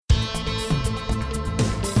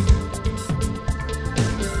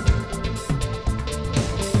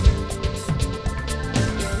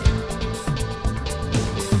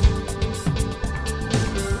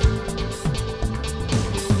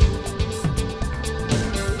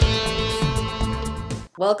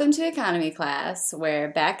Welcome to economy class,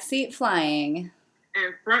 where backseat flying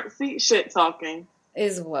and front seat shit talking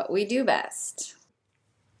is what we do best.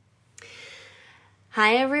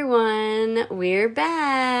 Hi everyone, we're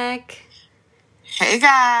back. Hey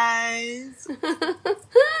guys. We've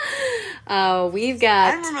got...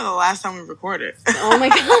 I don't remember the last time we recorded. Oh my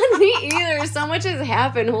god, me either. So much has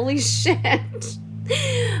happened. Holy shit.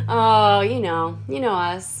 Oh, you know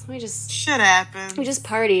us. Shit happens. We just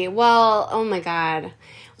party. Well, oh my god.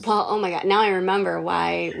 Now I remember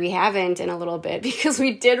why we haven't in a little bit, because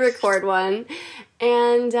we did record one.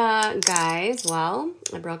 And, guys, well,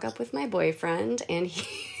 I broke up with my boyfriend, and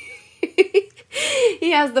he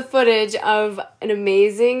has the footage of an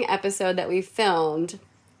amazing episode that we filmed.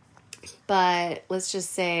 But let's just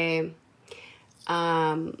say,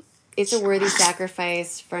 it's a worthy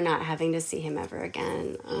sacrifice for not having to see him ever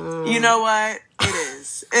again. You know what?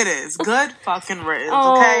 It is. Good fucking riddance,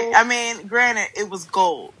 okay? I mean, granted, it was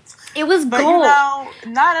gold. It was but, gold. But,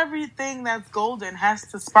 not everything that's golden has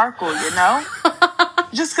to sparkle,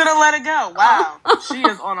 Just gonna let it go. Wow. She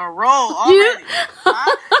is on a roll already.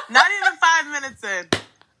 Not even 5 minutes in.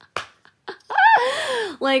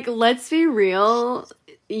 Like, let's be real.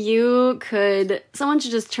 Someone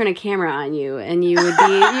should just turn a camera on you and you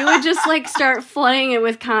would just like start flooding it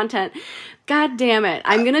with content. God damn it.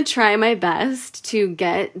 I'm going to try my best to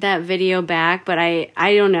get that video back, but I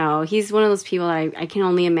don't know. He's one of those people that I can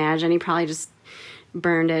only imagine. He probably just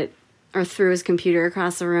burned it or threw his computer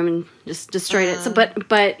across the room and just destroyed it. So, but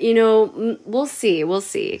we'll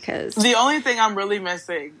see. Cause the only thing I'm really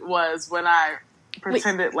missing was when I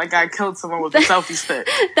pretended like I killed someone with a selfie stick.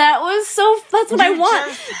 That's what I want.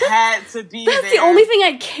 Just had to be That's there. the only thing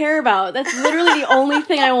I care about. That's literally the only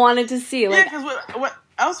thing I wanted to see. Like, yeah, because what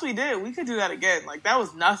else we did, we could do that again. Like, that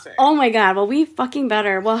was nothing. Oh my god, well, we fucking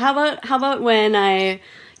better. Well, how about when I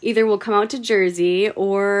either will come out to Jersey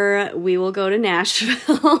or we will go to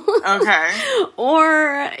Nashville. Okay.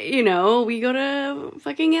 Or, we go to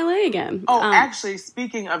fucking LA again. Oh, actually,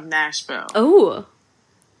 speaking of Nashville. Oh.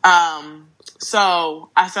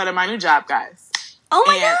 So I started my new job, guys. Oh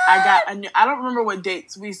my god! I don't remember what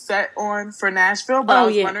dates we set on for Nashville, but I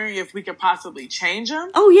was wondering if we could possibly change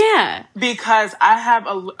them. Oh yeah, because I have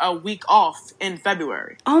a week off in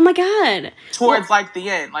February. Oh my god! Towards like the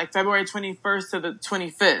end, like February 21st to the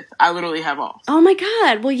 25th, I literally have off. Oh my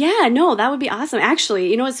god! Well, yeah, no, that would be awesome.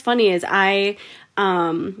 Actually, what's funny is I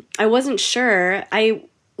wasn't sure. I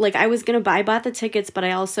bought the tickets, but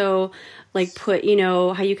I also put,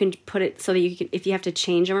 how you can put it so that you can, if you have to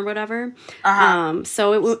change them or whatever.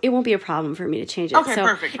 So it won't be a problem for me to change it. Okay, so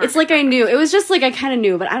perfect. It's like I knew. It was just like I kind of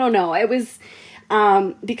knew, but I don't know. It was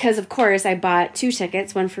because of course I bought 2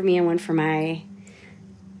 tickets, one for me and one for my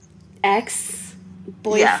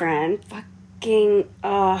ex-boyfriend. Yeah. Fucking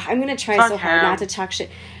I'm gonna try so hard not to talk shit.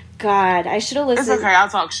 God, I should have listened. It's okay, I'll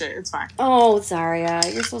talk shit. It's fine. Oh, Zaria,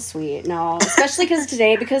 you're so sweet. No, especially because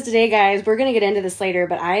today, guys, we're going to get into this later,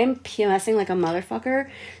 but I am PMSing like a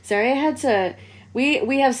motherfucker. Zaria had to...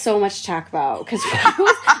 We have so much to talk about, because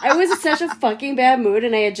I was in such a fucking bad mood,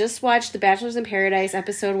 and I had just watched the Bachelor In Paradise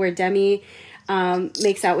episode where Demi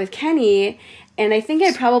makes out with Kenny, and I think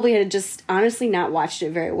I probably had just honestly not watched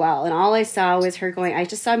it very well, and all I saw was her going... I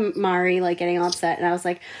just saw Mari, getting all upset, and I was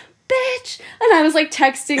like... bitch, and I was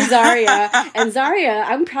texting Zaria, and Zaria,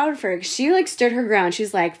 I'm proud of her. She stood her ground.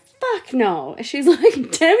 She's like, fuck no. She's like,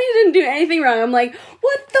 Demi didn't do anything wrong. I'm like,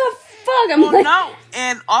 what the fuck? No,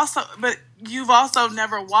 and also, but you've also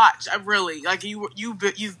never watched. Really, you've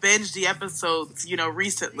binged the episodes,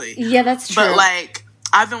 recently. Yeah, that's true. But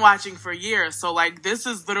I've been watching for years, so this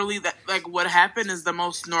is literally what happened is the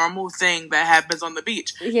most normal thing that happens on the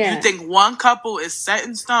beach. Yeah. You think one couple is set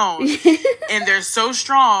in stone and they're so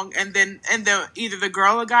strong, and then either the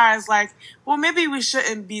girl or guy is like, well, maybe we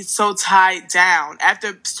shouldn't be so tied down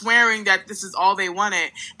after swearing that this is all they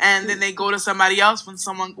wanted, and then they go to somebody else when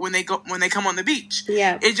they come on the beach.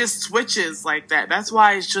 Yeah. It just switches like that. That's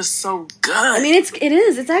why it's just so good. I mean, it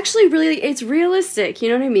is. It's actually really, it's realistic. You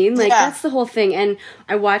know what I mean? That's the whole thing. And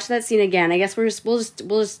I watched that scene again. I guess we'll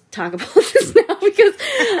just talk about this now, because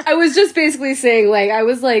I was just basically saying, I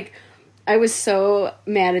was so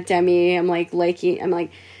mad at Demi. I'm like,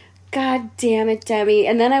 God damn it, Demi.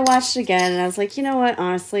 And then I watched it again, and I was like, you know what?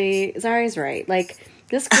 Honestly, Zari's right.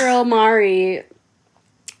 This girl, Mari,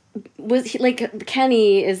 was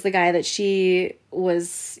Kenny is the guy that she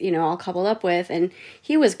was, all coupled up with, and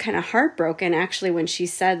he was kind of heartbroken actually when she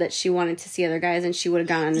said that she wanted to see other guys and she would have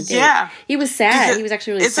gone on a date. Yeah. He was sad. He was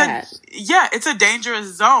actually really sad. It's a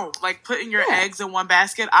dangerous zone. Putting your eggs in one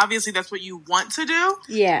basket. Obviously, that's what you want to do.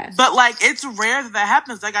 Yeah. But it's rare that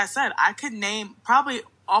happens. Like I said, I could name probably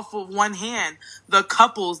off of one hand the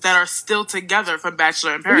couples that are still together from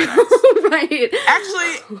Bachelor in Paradise. Right.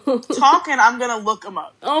 Actually, talking, I'm going to look them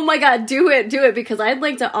up. Oh my God, do it, because I'd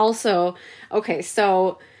like to also... Okay,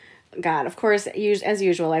 so, God, of course, as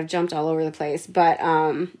usual, I've jumped all over the place, but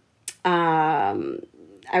I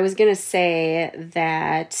was going to say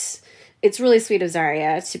that it's really sweet of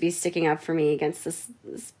Zarya to be sticking up for me against this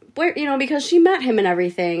boy, you know, because she met him and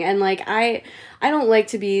everything, and, like, I don't like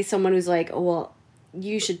to be someone who's like, oh, well,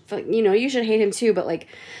 you should hate him too, but, like,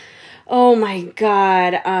 oh my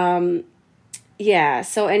God, yeah,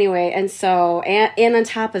 so anyway, and on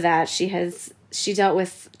top of that, she dealt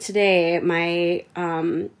with today my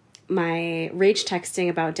rage texting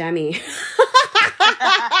about Demi.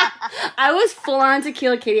 I was full on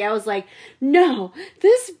Tequila Katie. I was like, no,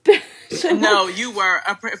 this bitch. No, you were.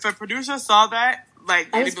 If a producer saw that,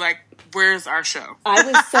 like, they'd be like, where's our show? I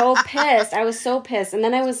was so pissed. And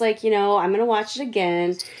then I was like, you know, I'm going to watch it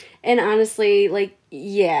again. And honestly, like,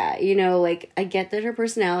 yeah, you know, like, I get that her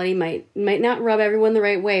personality might not rub everyone the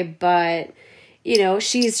right way, but, you know,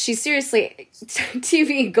 she's seriously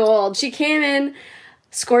TV gold. She came in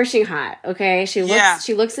scorching hot, okay? She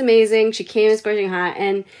looks amazing. She came in scorching hot.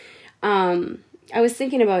 And I was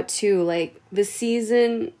thinking about, too, like, the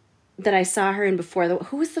season that I saw her in before.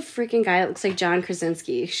 Who was the freaking guy that looks like John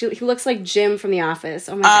Krasinski? He looks like Jim from The Office.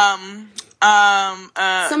 Oh, my God.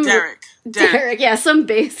 Derek, yeah, some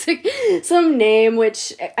name,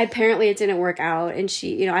 which apparently it didn't work out, and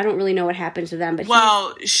she, you know, I don't really know what happened to them, but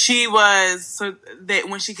she was,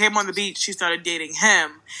 when she came on the beach, she started dating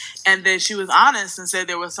him, and then she was honest and said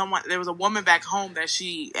there was a woman back home that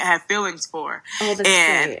she had feelings for. Oh, that's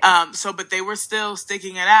great. But they were still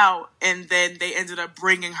sticking it out, and then they ended up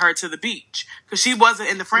bringing her to the beach, because she wasn't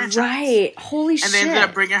in the franchise. Right, holy shit. And they ended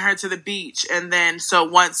up bringing her to the beach, and then, so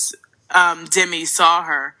once Demi saw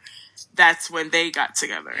her, that's when they got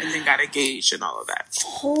together and then got engaged and all of that.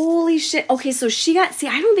 Holy shit. Okay, so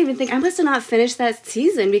I don't even think, I must have not finished that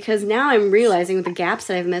season, because now I'm realizing with the gaps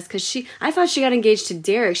that I've missed, because I thought she got engaged to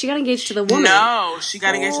Derek. She got engaged to the woman. No, she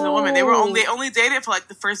got engaged to the woman. They only dated for like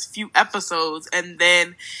the first few episodes, and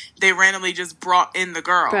then they randomly just brought in the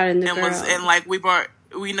girl.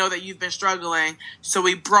 We know that you've been struggling, so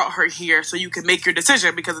we brought her here so you can make your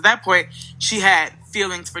decision, because at that point she had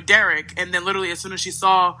feelings for Derek, and then literally as soon as she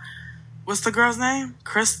saw, what's the girl's name?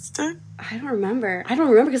 Kristen? I don't remember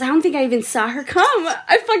because I don't think I even saw her come.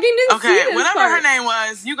 I fucking didn't see this whatever part. her name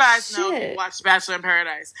was, you guys know if you watched Bachelor in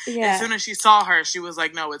Paradise. Yeah. As soon as she saw her, she was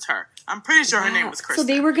like, no, it's her. I'm pretty sure her name was Kristen.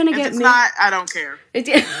 So they were gonna if get it's not, I don't care.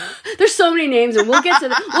 There's so many names, and we'll get to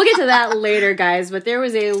that later, guys. But there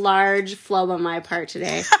was a large flub on my part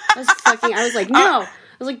today. I was like, no. I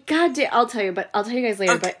was like, God damn. I'll tell you guys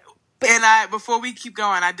later. Okay. But before we keep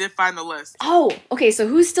going, I did find the list. Oh, okay. So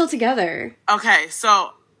who's still together? Okay,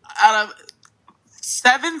 so out of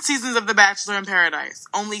 7 seasons of The Bachelor in Paradise,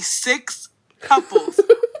 only 6 couples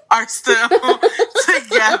are still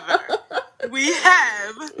together. We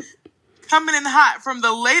have, coming in hot from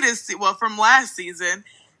from last season,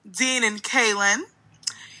 Dean and Kaylin.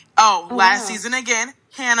 Last season again,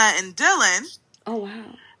 Hannah and Dylan. Oh,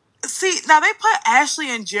 wow. See, now they put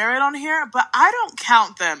Ashley and Jared on here, but I don't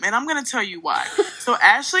count them, and I'm going to tell you why. So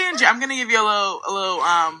Ashley and Jared, I'm going to give you a little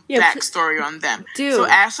backstory on them. Dude. So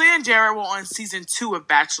Ashley and Jared were on season 2 of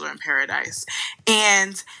Bachelor in Paradise,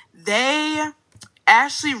 and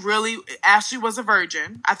Ashley was a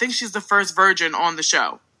virgin. I think she's the first virgin on the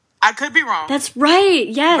show. I could be wrong. That's right.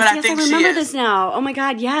 Yes, but I think I remember this now. Oh my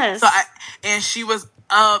God, yes. And she was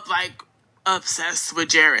obsessed with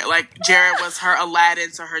Jared. Like, Jared was her Aladdin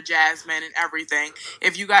to her Jasmine and everything.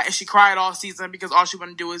 She cried all season because all she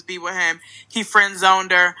wanted to do was be with him. He friend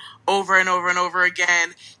zoned her over and over and over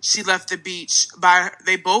again. She left the beach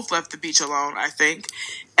they both left the beach alone, I think.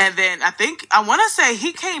 And then I want to say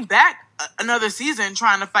he came back another season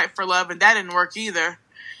trying to fight for love, and that didn't work either.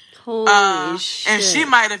 Holy shit. And she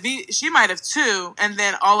might have too, and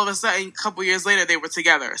then all of a sudden, a couple years later, they were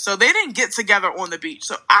together. So they didn't get together on the beach,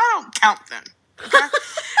 so I don't count them. Okay?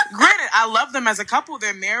 Granted, I love them as a couple.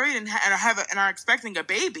 They're married and are expecting a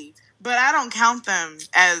baby, but I don't count them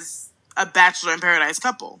as a Bachelor in Paradise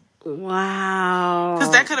couple. Wow.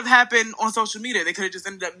 Because that could have happened on social media. They could have just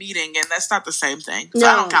ended up meeting, and that's not the same thing. So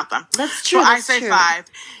I don't count them. That's true. So I say 5.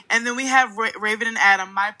 And then we have Raven and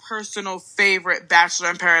Adam, my personal favorite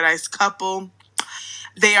Bachelor in Paradise couple.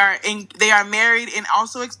 They are married and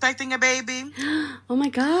also expecting a baby. Oh my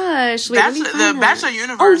gosh. Wait, the Bachelor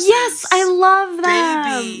universe. Oh yes, I love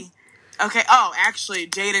them. Baby. Okay. Oh, actually,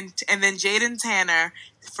 Jade and Tanner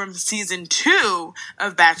from season 2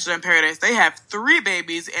 of Bachelor in Paradise. They have 3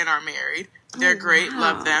 babies and are married. They're great. Wow.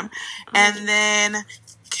 Love them. And then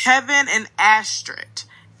Kevin and Astrid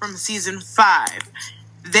from season 5.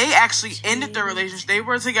 They actually ended their relationship. They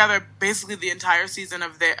were together basically the entire season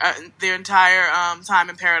of their entire time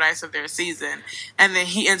in paradise of their season, and then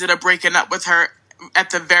he ended up breaking up with her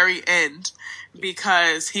at the very end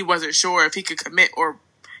because he wasn't sure if he could commit or,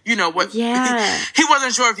 you know what? Yeah, he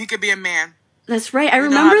wasn't sure if he could be a man. That's right. I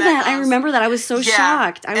remember that. I remember that. I was so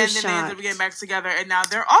shocked. I was shocked. And then they ended up getting back together, and now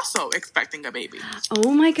they're also expecting a baby.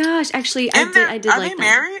 Oh my gosh! Actually, I did. Are they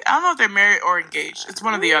married? I don't know if they're married or engaged. It's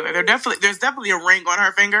one or the other. There's definitely a ring on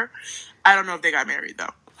her finger. I don't know if they got married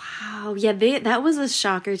though. Wow. Yeah, that was a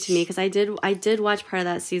shocker to me because I did watch part of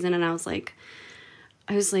that season, and I was like,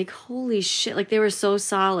 holy shit! Like they were so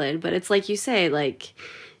solid. But it's like you say, like,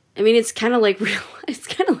 I mean, it's kind of like real. It's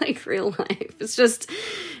kind of like real life.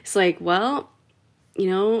 It's like, well, you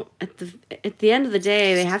know, at the end of the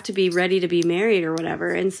day, they have to be ready to be married or whatever.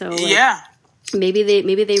 And so, like, yeah, maybe they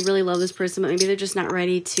really love this person, but maybe they're just not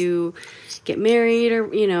ready to get married,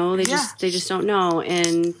 or, you know, they just don't know.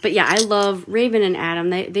 But yeah, I love Raven and Adam.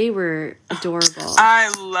 They were adorable. I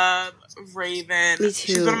love Raven. Me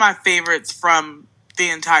too. She's one of my favorites from the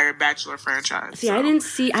entire Bachelor franchise. See, so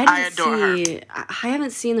I adore her. I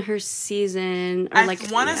haven't seen her season. Or I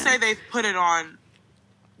want to say they put it on.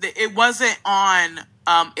 It wasn't on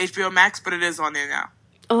HBO Max, but it is on there now.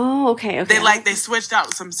 Oh, okay. They switched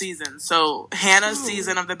out some seasons. So Hannah's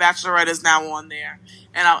season of The Bachelorette is now on there,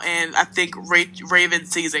 and I think Raven's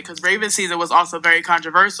season, because Raven's season was also very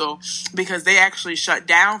controversial because they actually shut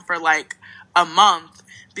down for like a month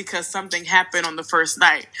because something happened on the first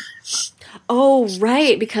night. Oh,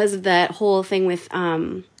 right, because of that whole thing with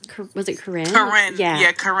was it Corinne? Corinne,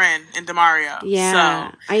 yeah, Corinne and Demario.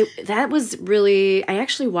 Yeah, so. That was really. I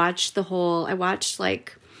actually watched the whole. I watched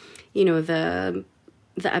like, you know, the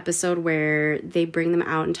episode where they bring them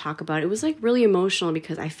out and talk about it. It was like really emotional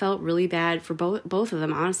because I felt really bad for both of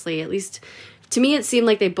them. Honestly, at least to me, it seemed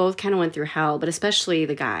like they both kind of went through hell. But especially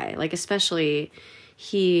the guy, like especially.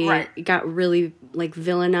 He got really like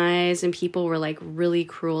villainized and people were like really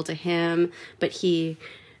cruel to him, but he,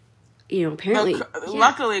 you know, apparently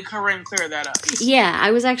luckily Corinne cleared that up. Yeah, I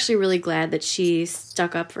was actually really glad that she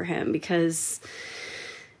stuck up for him because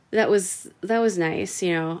that was nice,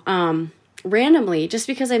 you know. Randomly, just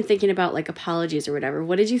because I'm thinking about like apologies or whatever,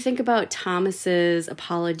 what did you think about Thomas's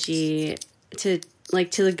apology to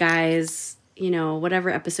the guys, you know, whatever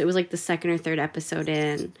episode? It was like the second or third episode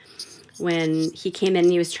in. When he came in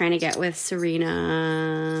and he was trying to get with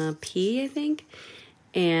Serena P, I think.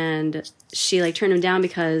 And she like turned him down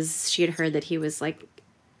because she had heard that he was like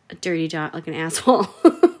a dirty dog, like an asshole.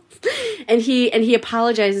 and he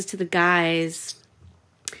apologizes to the guys.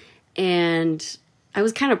 And I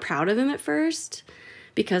was kind of proud of him at first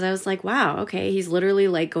because I was like, wow, okay, he's literally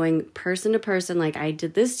like going person to person, like, I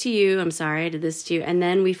did this to you, I'm sorry I did this to you. And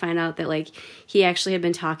then we find out that like he actually had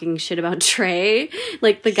been talking shit about Trey,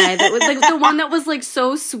 like the guy that was like the one that was like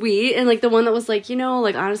so sweet, and like the one that was like, you know,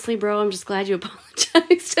 like, honestly, bro, I'm just glad you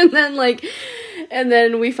apologized. And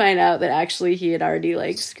then we find out that actually he had already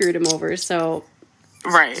like screwed him over. So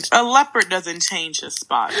right, a leopard doesn't change his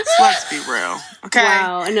spots. Let's be real. Okay.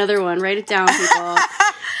 Wow, another one. Write it down, people.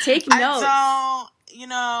 Take notes. You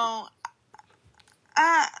know,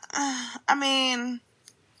 I mean,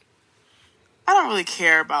 I don't really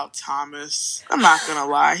care about Thomas. I'm not gonna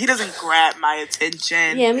lie. He doesn't grab my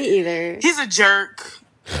attention. Yeah, me either. He's a jerk.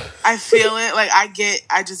 I feel it. Like,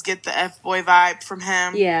 I just get the F-boy vibe from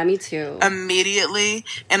him. Yeah, me too. Immediately.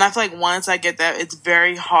 And I feel like once I get that, it's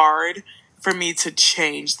very hard for me to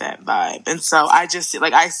change that vibe. And so I just,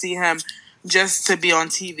 like, I see him just to be on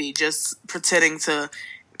TV, just pretending to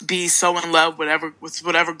be so in love with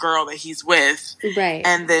whatever girl that he's with, right?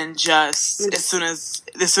 And then just as soon as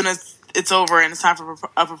it's over and it's time for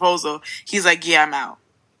a proposal, he's like, "Yeah, I'm out."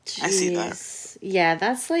 Jeez. I see that. Yeah,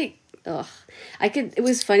 that's like, ugh. It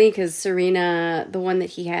was funny because Serena, the one that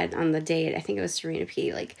he had on the date, I think it was Serena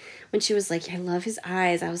P. Like when she was like, "I love his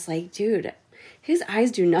eyes," I was like, "Dude, his eyes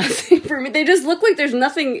do nothing for me. They just look like there's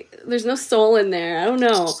nothing. There's no soul in there. I don't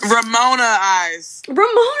know." Ramona eyes,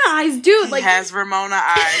 dude. He like has Ramona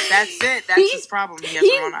eyes. That's it. That's his problem. He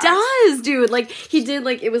Ramona does, dude. Like he did.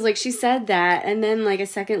 Like it was like she said that, and then like a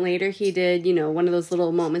second later, he did. You know, one of those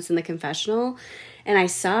little moments in the confessional, and I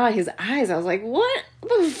saw his eyes. I was like, "What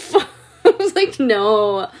the fuck?" I was like,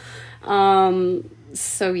 "No."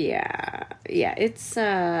 So yeah. It's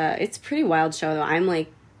a pretty wild show though. I'm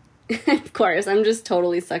like. Of course, I'm just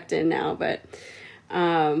totally sucked in now, but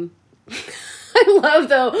I love,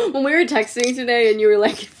 though, when we were texting today and you were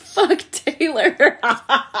like, fuck Taylor. Like,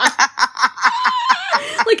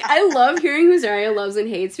 I love hearing who Zaria loves and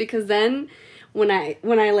hates because then when I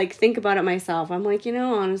like think about it myself, I'm like, you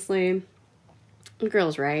know, honestly, the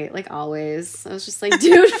girl's right, like always. I was just like,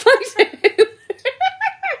 dude, fuck him.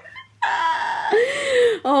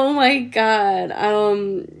 Oh my god.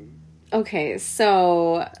 Okay,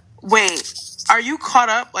 so wait, are you caught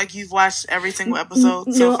up? Like you've watched every single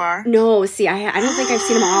episode so far? No, see, I don't think I've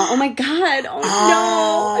seen them all. Oh my god. Oh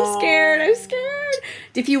no, I'm scared.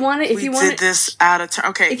 If you want to, did this out of turn.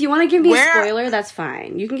 Okay, if you want to give me a spoiler, that's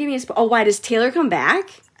fine. You can give me a spoiler. Oh, why does Taylor come back?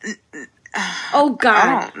 Oh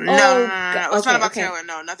god. No. It's not about Taylor.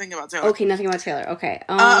 No, nothing about Taylor. Okay, nothing about Taylor. Okay.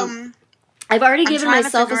 I've already given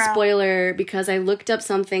myself a spoiler because I looked up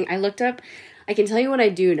something. I can tell you what I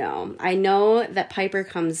do know. I know that Piper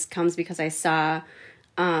comes because I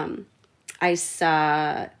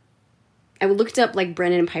looked up like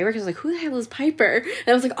Brendan and Piper because I was like, who the hell is Piper? And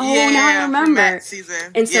I was like, oh, now I remember. From that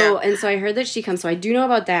season. And so I heard that she comes. So I do know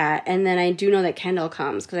about that, and then I do know that Kendall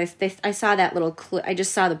comes because I saw that little clip. I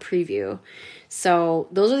just saw the preview. So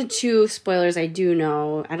those are the two spoilers I do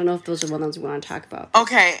know. I don't know if those are the ones we want to talk about.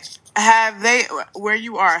 Okay, have they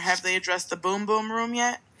addressed the Boom Boom Room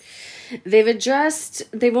yet?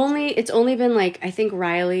 It's only been like, I think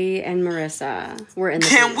Riley and Marissa were in the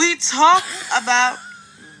Can we talk about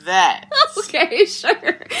that? Okay,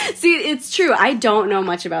 sure. See, it's true. I don't know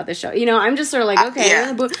much about the show. You know, I'm just sort of like, okay,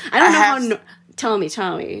 I don't know how... Tell me.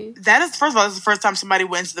 That is, first of all, this is the first time somebody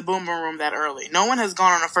went to the Boom Boom Room that early. No one has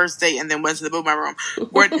gone on a first date and then went to the Boom Boom Room.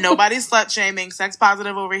 Where nobody's slut shaming, sex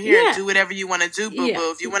positive over here. Yeah. Do whatever you want to do, boo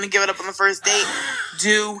boo. If you want to give it up on the first date,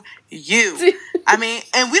 do you. I mean,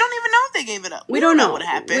 and we don't even know if they gave it up. We don't know what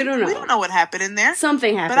happened. We don't know what happened in there.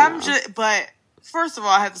 Something happened. But first of all,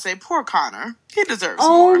 I have to say, poor Connor. He deserves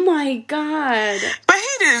more. Oh my god. But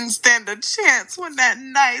he didn't stand a chance when that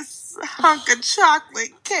nice hunk of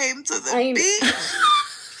chocolate came to the beach.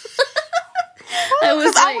 I would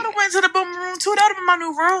have went to the Boom Room too. That would have been my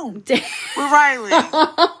new room with Riley.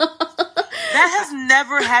 That has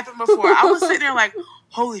never happened before. I was sitting there like,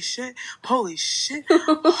 holy shit.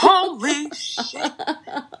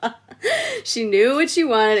 She knew what she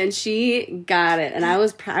wanted and she got it, and I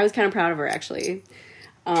was kind of proud of her actually.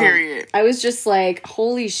 Period. I was just like,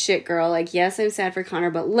 holy shit, girl. Like, yes, I'm sad for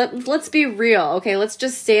Connor, but let's be real, okay? Let's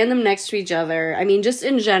just stand them next to each other. I mean, just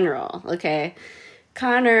in general, okay?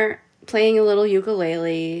 Connor playing a little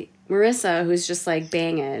ukulele. Marissa, who's just, like,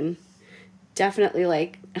 banging. Definitely,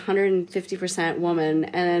 like, 150% woman.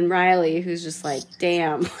 And then Riley, who's just like,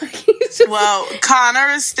 damn. Well,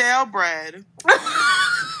 Connor is stale bread.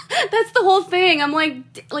 That's the whole thing. I'm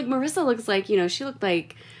like Marissa looks like, you know, she looked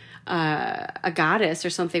like... a goddess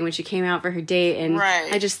or something when she came out for her date, and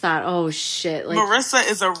I just thought, oh shit, like Marissa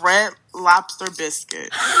is a Red Lobster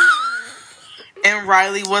biscuit and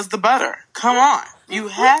Riley was the butter. Come on, you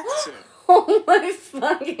have to. Oh my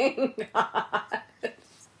fucking god, a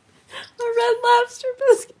Red Lobster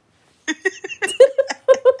biscuit.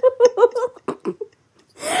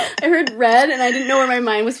 I heard red and I didn't know where my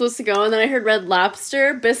mind was supposed to go, and then I heard Red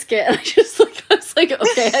Lobster biscuit and I was like,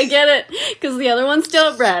 okay, I get it, because the other one's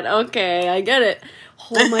still bread. Okay, I get it.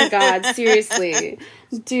 Oh my god, seriously,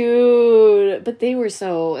 dude. But they were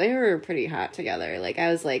pretty hot together. Like,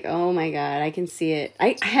 I was like, oh my god, I can see it.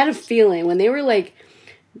 I had a feeling when they were like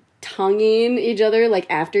tonguing each other, like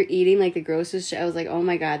after eating like the grossest shit, I was like, oh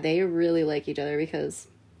my god, they really like each other. Because,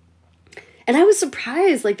 and I was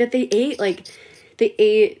surprised like that they ate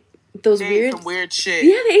those weird shit.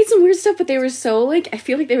 Yeah, they ate some weird stuff, but they were so like, I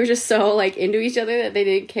feel like they were just so like into each other that they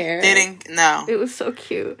didn't care. No. It was so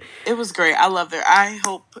cute. It was great. I love their, I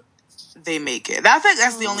hope they make it. I think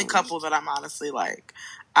that's the only couple that I'm honestly like,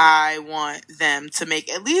 I want them to make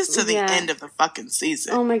at least to the end of the fucking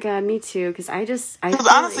season. Oh my god, me too. Because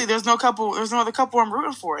honestly, there's no other couple I'm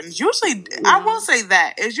rooting for. And it's usually, I will say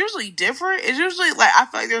that, it's usually different. It's usually like, I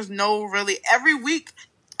feel like there's no really, every week,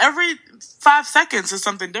 every 5 seconds is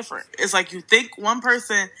something different. It's like the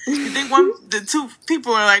two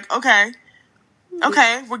people are like, okay,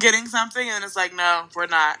 we're getting something, and it's like, no, we're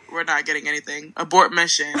not getting anything. Abort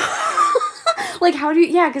mission. Like, how do you,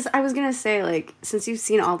 because I was gonna say, like, since you've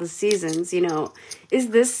seen all the seasons, you know, is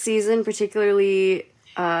this season particularly,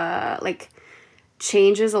 like,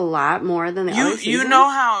 changes a lot more than the other seasons? You know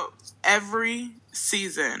how every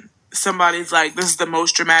season somebody's like, this is the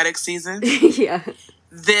most dramatic season? Yeah.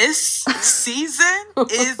 This season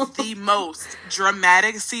is the most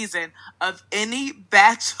dramatic season of any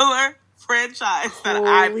Bachelor franchise that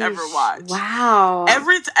I've ever watched. Wow.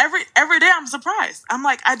 Every day I'm surprised. I'm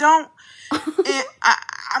like, I don't.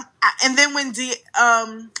 And then when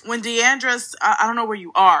Deandra's, I don't know where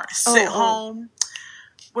you are, home.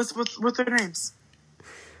 What's their names?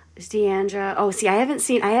 Deandra. Oh, see, I don't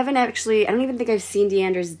even think I've seen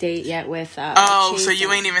Deandra's date yet with, so Jason.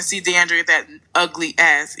 you ain't even see Deandra get that ugly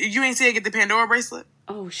ass. You ain't see her get the Pandora bracelet?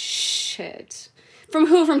 Oh, shit. From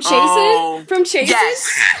who? From Chasen? Oh. From Chasen?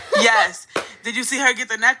 Yes. Did you see her get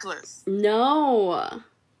the necklace? No.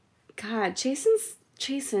 God, Chasen was...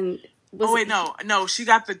 Oh, wait, no. She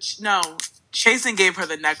got Chasen gave her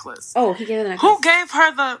the necklace. Oh, he gave her the necklace. Who gave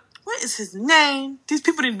her the... What is his name? These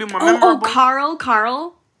people need to be more memorable. Oh,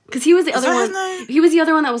 Carl? Because he was the other one. His name? He was the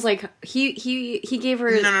other one that was like he gave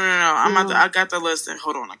her. No. I got the list.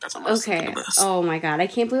 Hold on, I got the list. Okay. Oh my god, I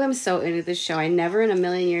can't believe I'm so into this show. I never in a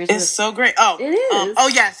million years. It's so great. Oh, it is. Oh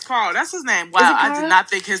yes, Carl. That's his name. Wow, I did not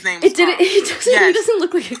think his name was Carl. He doesn't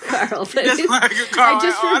look like a Carl. But he doesn't look like a Carl.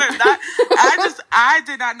 I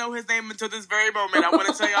did not know his name until this very moment. I want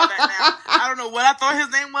to tell y'all that now. I don't know what I thought his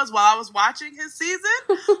name was while I was watching his season,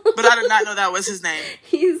 but I did not know that was his name.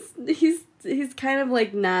 He's kind of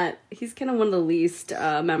like not... He's kind of one of the least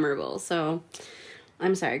memorable. So,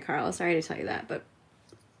 I'm sorry, Carl. Sorry to tell you that. But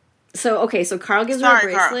so Carl gives her a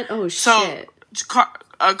bracelet. Carl. Oh, shit.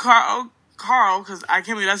 Carl, because I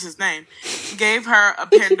can't believe that's his name, gave her a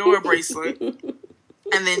Pandora bracelet.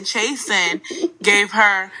 And then Chasen gave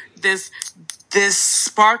her this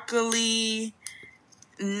sparkly...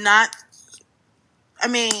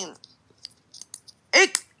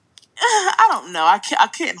 I don't know. I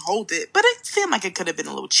can't hold it, but it seemed like it could have been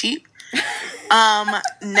a little cheap.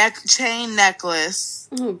 Chain necklace.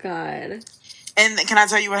 Oh God. And can I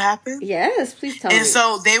tell you what happened? Yes, please tell me. And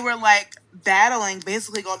so they were like battling,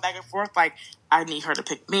 basically going back and forth. Like, I need her to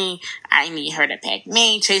pick me. I need her to pick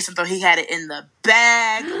me. Chasen thought he had it in the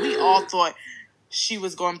bag. We all thought she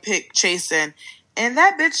was going to pick Chasen. And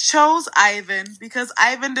that bitch chose Ivan because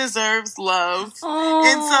Ivan deserves love. Oh.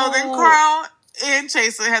 And so then Carl and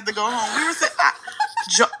Chasen had to go home. We were saying,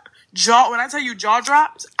 when I tell you jaw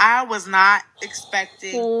dropped, I was not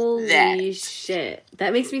expecting that. Holy shit.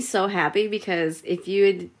 That makes me so happy because if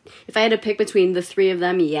I had to pick between the three of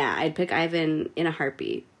them, yeah, I'd pick Ivan in a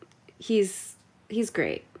heartbeat. He's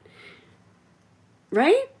great.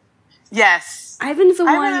 Right? Yes. Ivan's the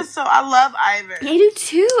one. I love Ivan. I do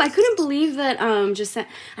too. I couldn't believe that.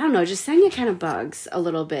 Jasenia kind of bugs a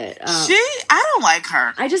little bit. I don't like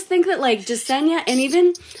her. I just think that Jasenia and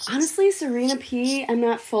even honestly Serena P, I'm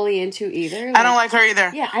not fully into either. I don't like her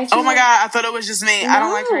either. Yeah. Oh my god, I thought it was just me. No, I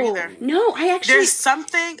don't like her either. No, I actually. There's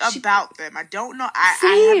something about them. I don't know.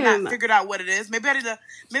 I have not figured out what it is. Maybe I need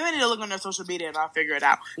to look on their social media and I'll figure it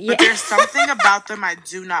out. Yeah. But there's something about them I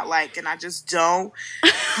do not like, and I just don't.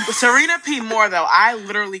 Serena P more though. I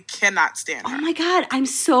literally cannot stand her. Oh my god, I'm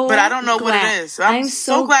so. But I don't know what it is. I'm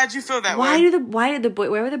so glad you feel that way. Why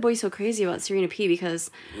were the boys so crazy about Serena P? Because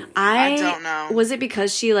I don't know. Was it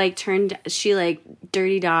because she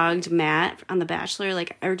dirty dogged Matt on The Bachelor?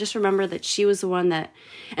 Like, I just remember that she was the one that,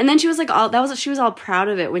 and then she was she was all proud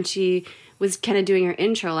of it when she was kind of doing her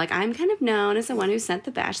intro. Like, I'm kind of known as the one who sent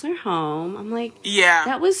The Bachelor home. I'm like, yeah,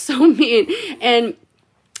 that was so mean.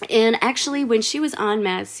 And actually, when she was on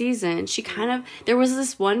Matt's season, there was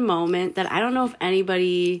this one moment that I don't know if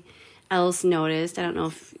anybody else noticed. I don't know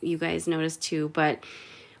if you guys noticed too, but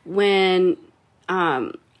when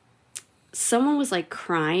someone was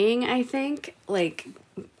crying, I think,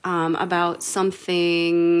 about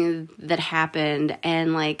something that happened,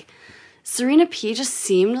 and Serena P just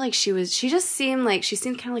seemed like she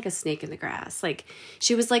seemed kind of like a snake in the grass. Like,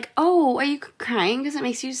 she was like, oh, are you crying because it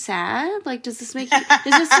makes you sad? Like, does this make you,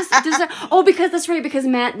 because that's right, because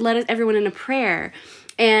Matt led everyone in a prayer.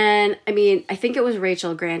 And I mean, I think it was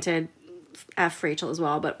Rachel, granted, F Rachel as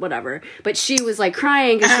well, but whatever. But she was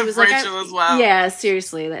crying because she was Rachel as well. Yeah,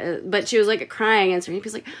 seriously. But she was crying, and Serena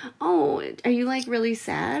was like, oh, are you really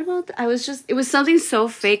sad about that? It was something so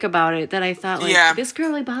fake about it that I thought this girl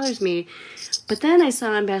really bothers me. But then I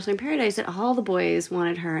saw on Bachelor in Paradise that all the boys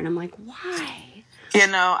wanted her, and I'm like, why?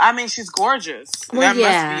 She's gorgeous. Well, that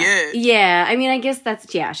must be it. Yeah, I mean, I guess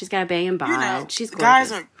she's got a banging bod. She's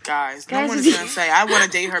gorgeous. Guys are guys. No one's going to say, I want to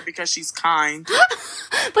date her because she's kind.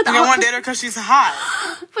 But I want to date her because she's hot.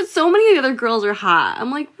 But so many of the other girls are hot.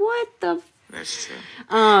 I'm like, what the... That's true.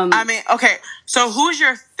 Okay, so who's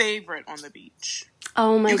your favorite on the beach?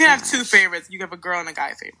 Oh my gosh. You can have two favorites. You can have a girl and a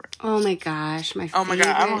guy favorite. Oh my gosh, my Oh my god,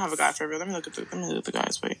 I don't have a guy favorite. Let me look at the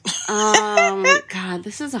guys. Wait. God,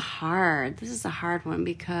 this is a hard one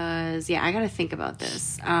because I gotta think about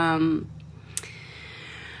this.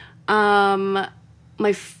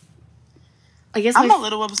 I guess I'm a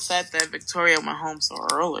little upset that Victoria went home so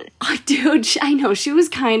early. Oh, dude, I know. She was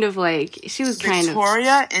kind of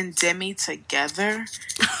Victoria and Demi together.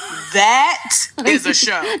 That is a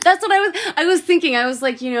show. That's what I was thinking. I was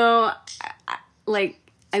like,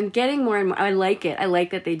 I'm getting more and more. I like it. I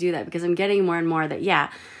like that they do that because I'm getting more and more that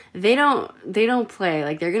they don't play.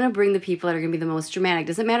 Like, they're gonna bring the people that are gonna be the most dramatic.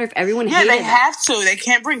 Doesn't matter if everyone hated they them. have to. They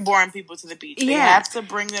can't bring boring people to the beach. They have to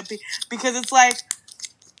bring the people because it's like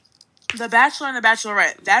The Bachelor and The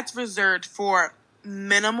Bachelorette. That's reserved for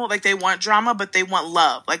minimal. Like, they want drama, but they want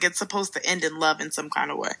love. Like, it's supposed to end in love in some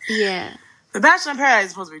kind of way. Yeah. The Bachelor in Paradise is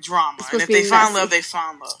supposed to be drama, and if they find love, they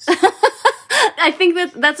find love. I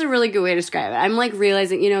think that's a really good way to describe it. I'm like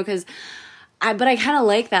realizing, because but I kind of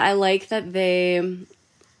like that. I like that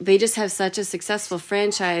they just have such a successful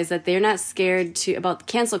franchise that they're not scared about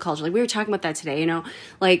cancel culture. Like, we were talking about that today,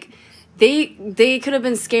 like they could have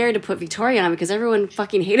been scared to put Victoria on because everyone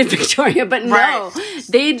fucking hated Victoria, but no,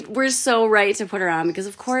 they were so right to put her on because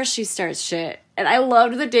of course she starts shit. And I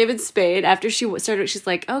loved that David Spade, after she started, she's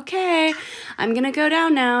like, okay, I'm going to go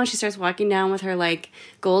down now. She starts walking down with her, like,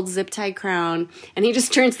 gold zip-tie crown. And he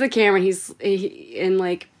just turns to the camera, and she's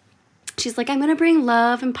like, I'm going to bring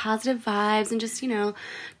love and positive vibes and just,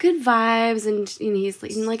 good vibes. And he's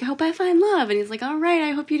like, I hope I find love. And he's like, all right,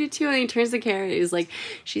 I hope you do too. And he turns to the camera, and he's like,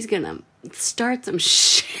 she's going to start some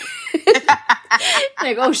shit.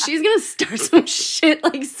 Like, oh, she's gonna start some shit,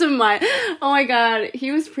 like oh my god,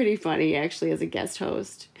 he was pretty funny actually as a guest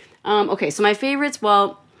host. Okay, so my favorites,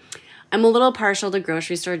 well, I'm a little partial to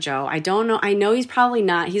Grocery Store Joe. I don't know, I know he's probably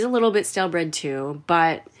not, he's a little bit stale-bred too,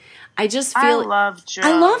 but I just feel... I love Joe.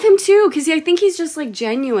 I love him too, because I think he's just, like,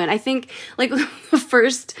 genuine. I think, like, the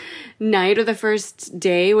first night or the first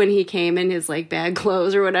day when he came in his, like, bad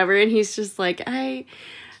clothes or whatever, and he's just like,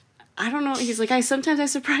 I don't know. He's like, sometimes I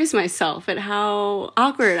surprise myself at how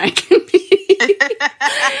awkward I can be.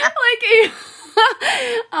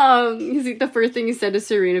 Like, the first thing he said to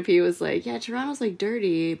Serena P was like, yeah, Toronto's like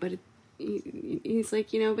dirty, but he's like,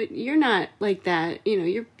 but you're not like that.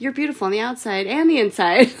 You're beautiful on the outside and the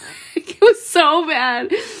inside. It was so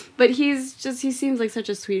bad, but he seems like such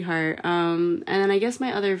a sweetheart. And then I guess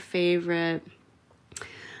my other favorite,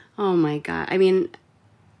 oh my God. I mean,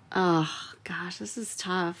 oh gosh, this is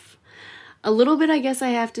tough. A little bit, I guess I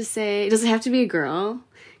have to say. Does it have to be a girl?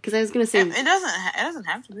 Because I was going to say... It doesn't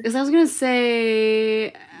have to be. Because I was going to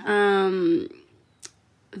say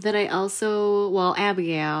that I also... Well,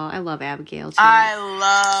 Abigail. I love Abigail, too. I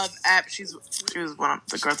love She was one of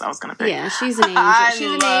the girls I was going to pick. Yeah, she's an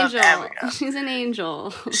angel. Abigail. She's an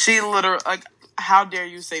angel. She literally... Like, how dare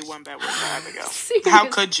you say one bad word about Abigail? How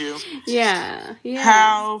could you? Yeah.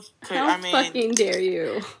 How fucking dare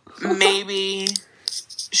you? Maybe...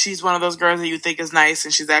 She's one of those girls that you think is nice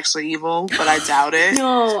and she's actually evil, but I doubt it.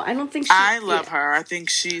 No, I don't think I love her. I think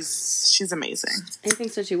she's amazing. I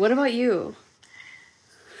think so too. What about you?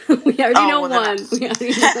 We already know one. We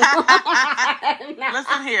already know one.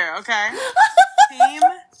 Listen here, okay? Team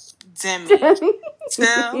Demi.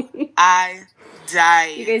 Till I die.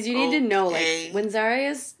 You guys, you need to know, like, when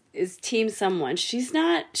Zaria is team someone, she's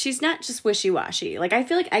not just wishy-washy. Like, I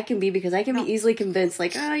feel like I can be, because I can be easily convinced,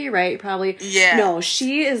 like, oh, you're right, probably. Yeah. No,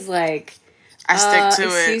 she is like, I stick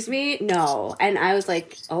to it. Excuse me? No. And I was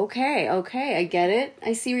like, okay, I get it.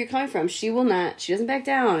 I see where you're coming from. She doesn't back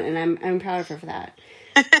down, and I'm proud of her for that.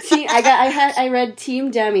 I read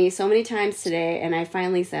Team Demi so many times today, and I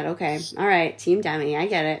finally said, okay, all right, Team Demi, I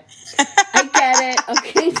get it.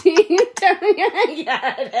 Okay, Team Demi, I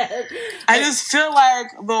get it. I just feel like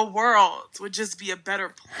the world would just be a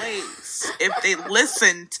better place if they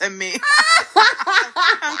listened to me.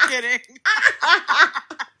 I'm kidding.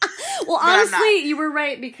 Well, honestly, you were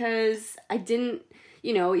right, because I didn't,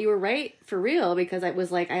 you were right for real, because I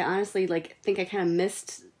was like, I honestly, like, think I kind of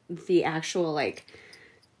missed the actual, like,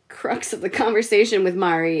 crux of the conversation with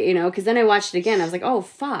Mari, because then I watched it again. I was like, oh,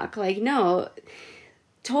 fuck. Like, no,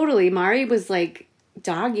 totally. Mari was, like,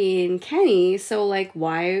 dogging Kenny, so, like,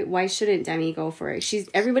 why shouldn't Demi go for it?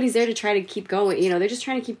 Everybody's there to try to keep going, they're just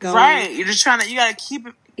trying to keep going. Right, you gotta keep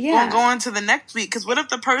it going to the next week, because what if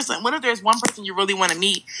there's one person you really want to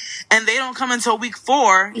meet, and they don't come until week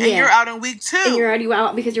 4, and you're out in week 2. And you're already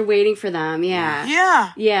out because you're waiting for them,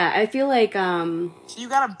 Yeah, I feel like, so you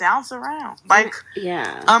gotta bounce around, like,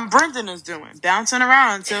 Brendan is doing, bouncing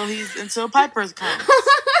around until Piper's comes.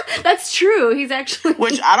 That's true. He's actually...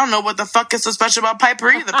 Which, I don't know what the fuck is so special about Piper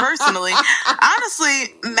either, personally.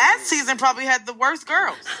 Honestly, Matt's season probably had the worst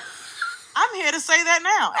girls. I'm here to say that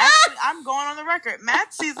now. Actually, I'm going on the record.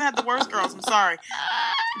 Matt's season had the worst girls. I'm sorry.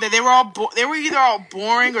 They were all they were either all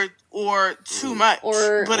boring or too much.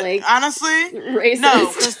 Or, but like, honestly, racist. no,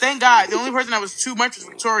 because thank God, the only person that was too much was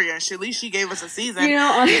Victoria, and at least she gave us a season. You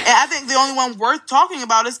know, and I think the only one worth talking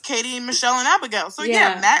about is Katie, Michelle, and Abigail. So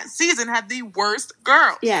yeah, that season had the worst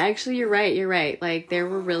girls. Yeah, actually, you're right. Like, there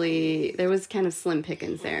was kind of slim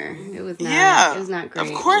pickings there. It was not great.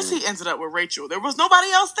 Of course he ended up with Rachel. There was nobody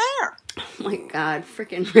else there. Oh my God,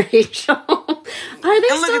 freaking Rachel. Are they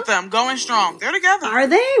and look at them, going strong. They're together. Are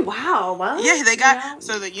they? Wow. Well, yeah, they got,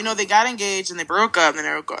 so that, they got engaged and they broke up and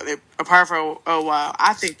they were apart for a while.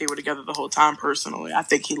 I think they were together the whole time, personally. I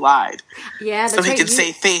think he lied. Yeah, that's so he right. can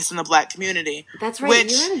save face in the black community. That's right.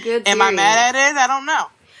 Which, you had a good am I mad at it? I don't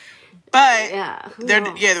know. But,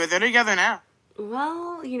 they're together now.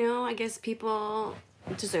 Well, I guess people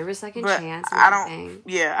deserve a second chance. I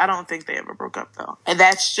don't think they ever broke up, though. And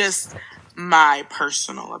that's just my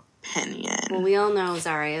personal opinion. Well, we all know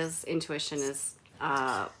Zaria's intuition is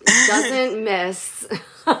doesn't miss.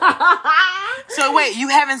 So wait, you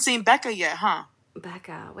haven't seen Becca yet, huh?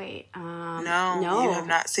 Becca, wait. No, you have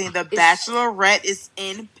not seen The Bachelorette is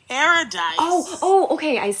in Paradise. Oh,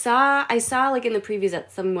 okay. I saw like in the previews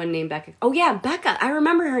that someone named Becca. Oh yeah, Becca. I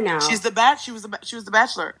remember her now. She was the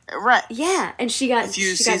Bachelorette. Yeah, and she got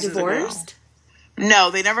divorced.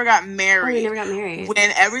 No, they never got married. Oh, they never got married.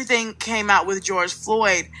 When everything came out with George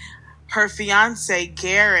Floyd, her fiance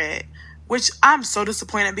Garrett, which I'm so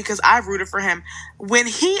disappointed because I rooted for him.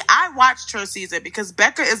 I watched her season because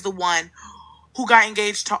Becca is the one who got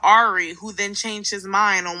engaged to Ari, who then changed his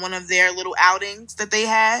mind on one of their little outings that they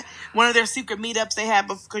had, one of their secret meetups they had,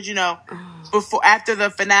 because before, after the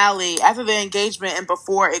finale, after the engagement, and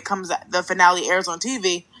before the finale airs on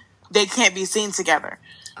TV, they can't be seen together.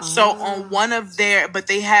 So on one of but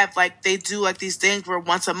they have they do like these things where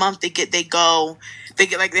once a month they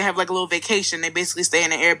have like a little vacation. They basically stay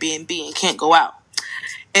in an Airbnb and can't go out.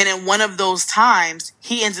 And in one of those times,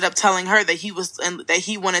 he ended up telling her that he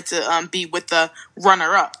wanted to be with the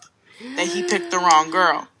runner-up, that he picked the wrong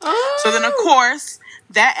girl. So then, of course,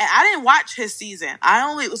 I didn't watch his season.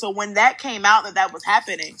 So when that came out that was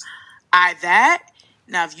happening,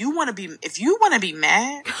 now if you want to be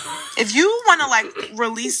mad, if you want to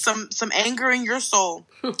release some anger in your soul,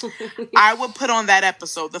 I would put on that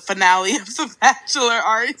episode, the finale of The Bachelor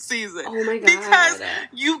Ari season. Oh my God. Because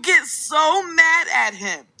you get so mad at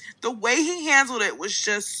him. The way he handled it was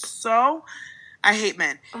just so... I hate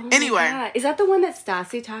men. Oh anyway. God. Is that the one that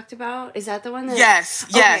Stassi talked about? Is that the one that...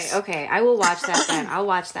 Yes. Okay. I will watch that then. I'll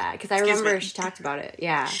watch that. Because I remember she talked about it.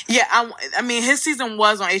 Yeah. Yeah, I mean, his season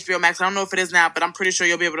was on HBO Max. I don't know if it is now, but I'm pretty sure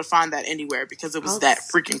you'll be able to find that anywhere because it was that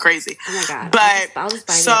freaking crazy. Oh my God. But, I'll just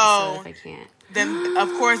buy the episode if I can't. Then, of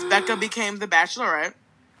course, Becca became the Bachelorette.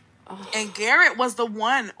 Oh. And Garrett was the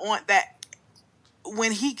one on that...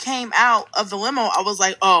 When he came out of the limo, I was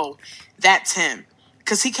like, oh, that's him.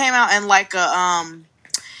 Because he came out in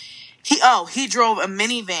he drove a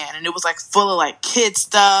minivan and it was full of kid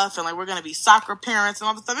stuff and we're gonna be soccer parents and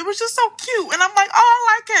all this stuff. It was just so cute, and I'm like, oh,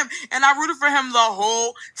 I like him, and I rooted for him the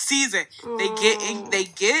whole season. They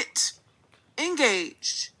get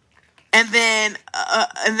engaged, and then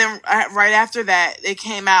right after that, they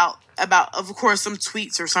came out about, of course, some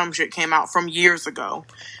tweets or some shit came out from years ago.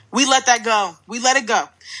 We let that go. We let it go,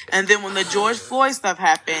 and then when the George Floyd stuff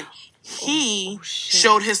happened. He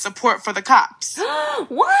showed his support for the cops.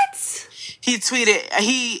 What? He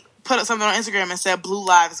put up something on Instagram and said, Blue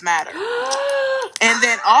Lives Matter. And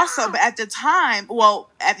then also, but at the time,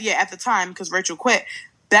 because Rachel quit,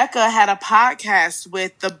 Becca had a podcast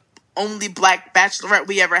with the only black bachelorette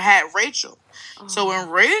we ever had, Rachel. So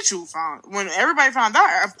when everybody found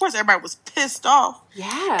out, of course everybody was pissed off.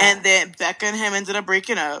 Yeah. And then Becca and him ended up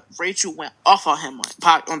breaking up. Rachel went off on him on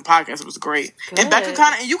the podcast. It was great. Good. And Becca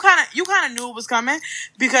you kind of knew it was coming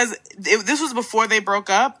because this was before they broke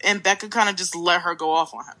up, and Becca kind of just let her go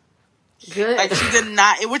off on him. Good. She did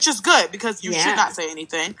not, which is good because you should not say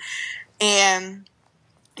anything. And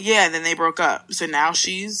then they broke up. So now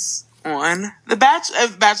she's on the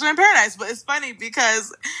Bachelor in Paradise. But it's funny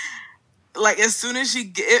because as soon as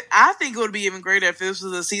I think it would be even greater if this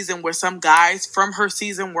was a season where some guys from her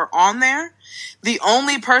season were on there. The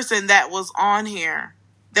only person that was on here,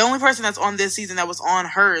 the only person that's on this season that was on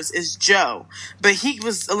hers is Joe. But he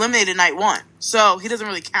was eliminated night 1. So he doesn't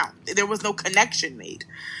really count. There was no connection made.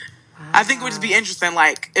 Wow. I think it would just be interesting,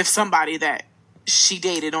 if somebody that she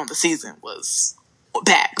dated on the season was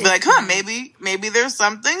back. Be maybe there's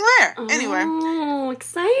something there. Anyway. Oh,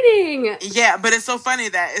 exciting. Yeah, but it's so funny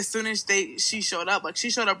that as soon as she showed up, she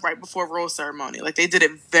showed up right before rose ceremony. They did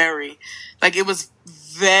it very, it was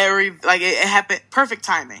very, it happened, perfect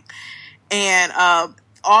timing. And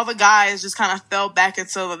all the guys just kind of fell back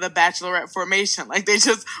into the Bachelorette formation. Like, they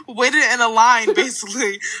just waited in a line,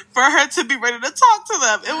 basically, for her to be ready to talk to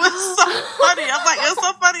them. It was so funny. I'm like, it was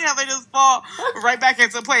so funny how they just fall right back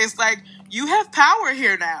into place. Like, you have power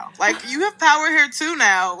here now. Like, you have power here too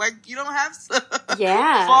now. Like, you don't have to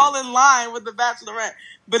fall in line with the Bachelorette.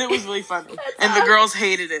 But it was really funny. And the girls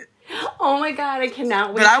hated it. Oh my God, I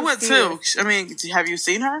cannot wait. But I would too. This. I mean, have you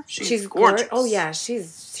seen her? She's gorgeous. Oh yeah,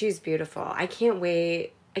 she's beautiful. I can't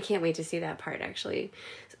wait to see that part, actually.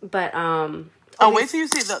 But wait till you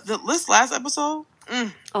see this last episode.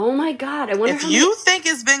 Oh my God, I wonder if you think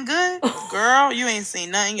it's been good, girl. You ain't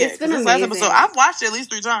seen nothing yet. It's been amazing. Last episode, I've watched it at least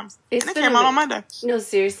 3 times, and it came out on Monday. No,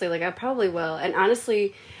 seriously, like I probably will. And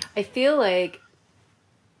honestly, I feel like,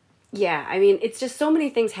 yeah, I mean, it's just so many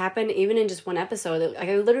things happen even in just one episode. Like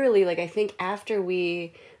I literally, like I think after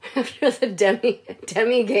the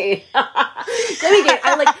Demi gate,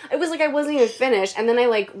 it was like I wasn't even finished, and then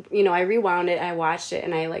I I rewound it, I watched it,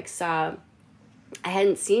 and I saw. I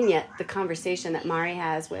hadn't seen yet the conversation that Mari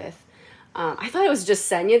has with. I thought it was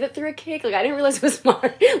just Senya that threw a cake. Like I didn't realize it was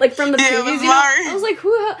Mari. Like from the previews, Mari. I was like,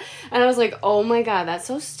 who? And I was like, oh my God, that's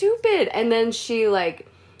so stupid. And then she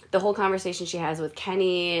the whole conversation she has with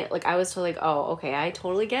Kenny. Like I was totally like, oh, okay, I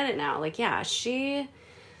totally get it now. Like yeah, she's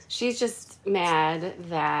just mad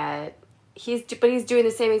that he's doing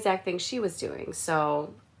the same exact thing she was doing.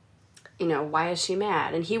 So, why is she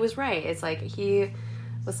mad? And he was right. It's like he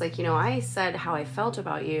was like, I said how I felt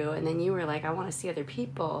about you, and then you were like, I want to see other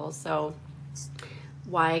people, so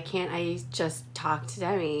why can't I just talk to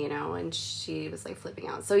Demi, and she was like flipping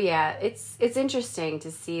out. So yeah, it's interesting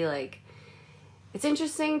to see, like, it's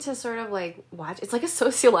interesting to sort of like watch. It's like a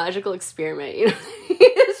sociological experiment,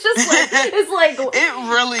 It's just like, it's like it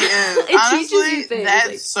really is. It honestly, teaches you things. That's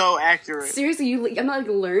like, so accurate. Seriously, I'm not like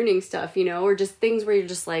learning stuff, or just things where you're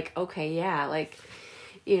just like, okay, yeah, like,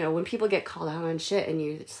 when people get called out on shit and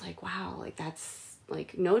you just like, wow, like that's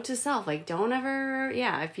like note to self, like don't ever,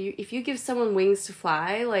 if you give someone wings to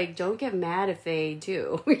fly, like don't get mad if they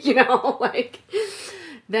do, like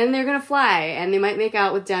then they're gonna fly and they might make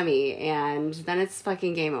out with Demi and then it's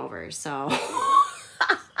fucking game over. So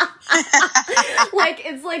like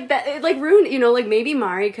it's like that, it like ruined, like maybe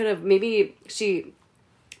Mari could have, maybe she,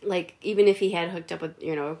 like, even if he had hooked up with,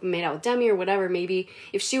 made out with Demi or whatever, maybe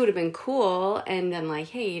if she would have been cool and then like,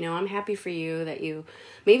 hey, I'm happy for you that you,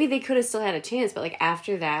 maybe they could have still had a chance, but like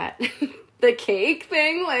after that, the cake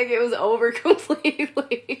thing, like it was over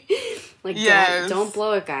completely. Like, yes. don't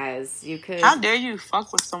blow it, guys. You could. How dare you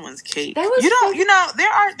fuck with someone's cake? That was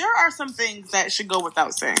there are some things that should go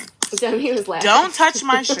without saying. Demi was laughing. Don't touch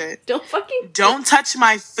my shit. Don't touch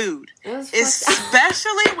my food.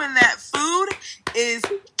 Especially when that food is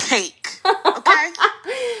cake. Okay?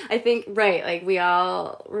 I think, right, like we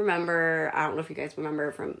all remember, I don't know if you guys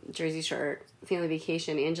remember from Jersey Shore Family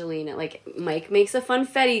Vacation, Angelina, like Mike makes a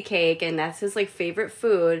funfetti cake and that's his like favorite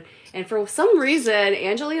food. And for some reason,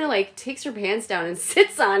 Angelina like takes her pants down and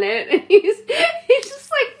sits on it and he's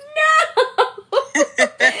just like, no!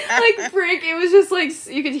 Like Frank, it was just like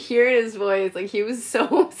you could hear in his voice, like he was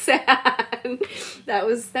so sad. That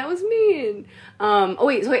was mean.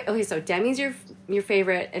 So Demi's your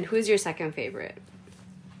favorite, and who's your second favorite?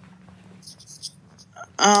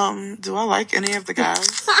 Do I like any of the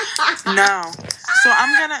guys? No. So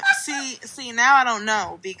I'm gonna see now I don't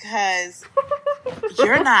know because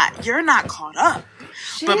you're not caught up.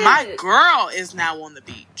 Shit. But my girl is now on the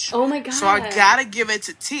beach. Oh my God. So I gotta give it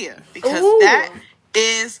to Tia because that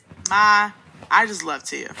is I just love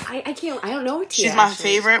Tia. I don't know Tia. She's my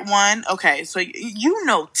favorite one. Okay, so you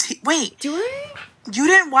know Tia. Wait. Do I? You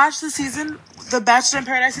didn't watch the season, the Bachelor in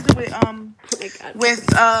Paradise season with oh my God. With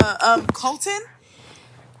Colton?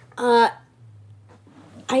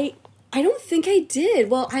 I don't think I did.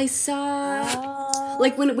 Well, I saw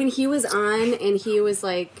like when he was on and he was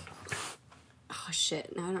like, oh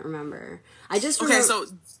shit, now I don't remember. I just remember, so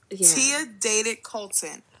Tia dated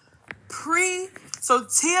Colton so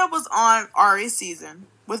Tia was on Ari's season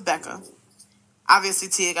with Becca. Obviously,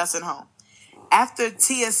 Tia got sent home. After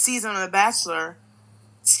Tia's season on The Bachelor,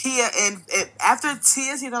 after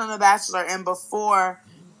Tia's season on The Bachelor and before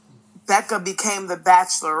Becca became the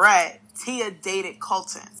Bachelorette, Tia dated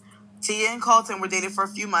Colton. Tia and Colton were dated for a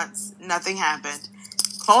few months. Nothing happened.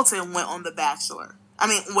 Colton went on The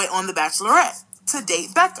Bachelorette to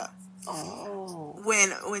date Becca. Oh.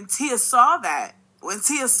 When Tia saw that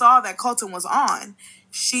Colton was on,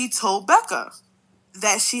 she told Becca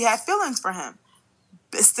that she had feelings for him.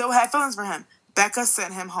 Still had feelings for him. Becca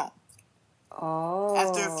sent him home. Oh.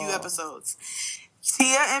 After a few episodes.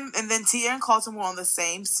 Tia and Colton were on the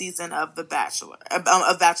same season of The Bachelor,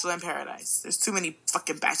 of Bachelor in Paradise. There's too many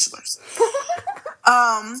fucking bachelors.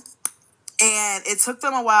 And it took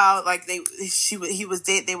them a while. Like they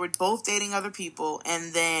were both dating other people,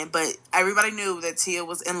 but everybody knew that Tia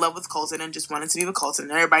was in love with Colton and just wanted to be with Colton.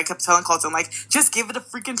 And everybody kept telling Colton, like, just give it a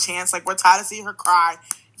freaking chance. Like, we're tired of seeing her cry.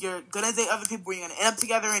 You're gonna date other people. You're gonna end up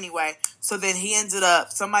together anyway. So then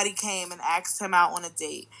somebody came and asked him out on a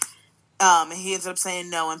date. And he ended up saying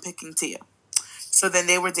no and picking Tia. So then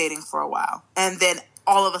they were dating for a while. And then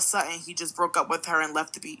all of a sudden, he just broke up with her and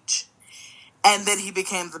left the beach. And then he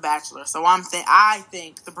became the Bachelor. So I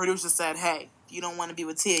think the producer said, hey, you don't want to be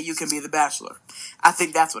with Tia, you can be the Bachelor. I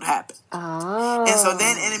think that's what happened. Oh. And so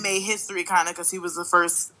then it made history kind of because he was the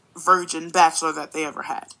first virgin Bachelor that they ever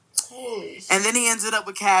had. Holy shit. And then he ended up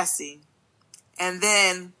with Cassie. And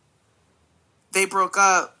then they broke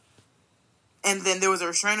up. And then there was a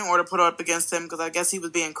restraining order put up against him because I guess he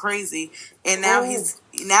was being crazy. And now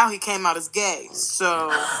he came out as gay.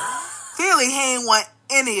 So clearly he ain't want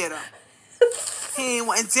any of them.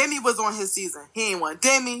 And Demi was on his season. He ain't want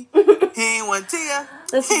Demi. He ain't want Tia.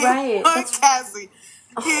 That's he right. Ain't want Cassie.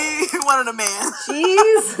 He wanted a man.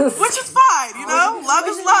 Jesus. Which is fine, you know? Love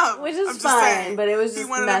is love. Which is fine, but it was just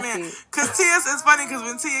messy. Because it's funny because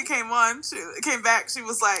when Tia came back, she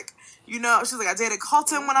was like, she was like, I dated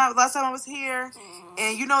Colton last time I was here.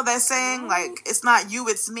 And you know that saying, like, it's not you,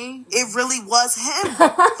 it's me? It really was him.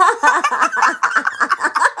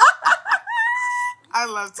 I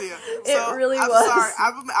love Tia. It really was. I'm sorry.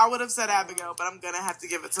 I would have said Abigail, but I'm going to have to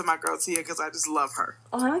give it to my girl Tia because I just love her.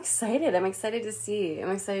 Oh, I'm excited. I'm excited to see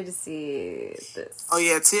this. Oh,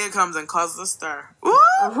 yeah. Tia comes and causes a stir. Woo!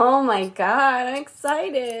 Oh, my God. I'm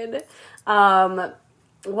excited.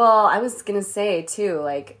 Well, I was going to say, too,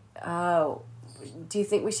 like, do you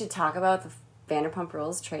think we should talk about the Vanderpump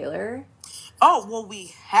Rules trailer? Oh, well,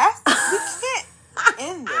 we have to. We can't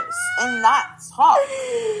end this and not talk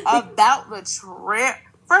about the trip.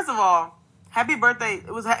 First of all, happy birthday.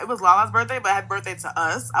 It was Lala's birthday, but happy birthday to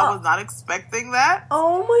us. I was not expecting that.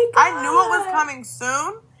 Oh my God. I knew it was coming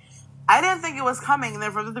soon. I didn't think it was coming. And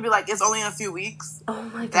then for it to be like, it's only in a few weeks. Oh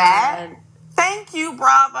my God. Thank you,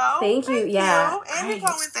 Bravo. Thank you. Yeah. Andy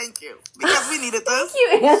Cohen, thank you. Because we needed this.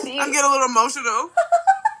 Thank you, Andy. I'm getting a little emotional.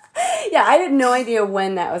 Yeah, I had no idea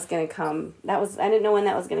when that was going to come. I didn't know when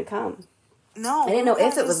that was going to come. No. I didn't know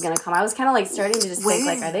if it was going to come. I was kind of like starting to just think,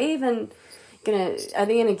 like, are they gonna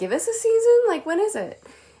give us a season? Like, when is it?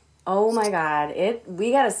 Oh my God.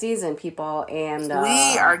 We got a season, people, and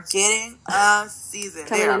we are getting a season.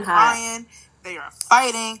 Coming They are in hot. crying, they are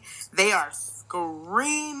fighting, they are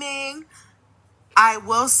screaming. I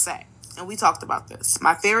will say, and we talked about this,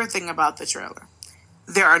 my favorite thing about the trailer,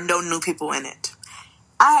 there are no new people in it.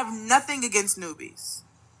 I have nothing against newbies.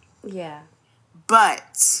 Yeah.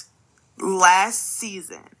 But last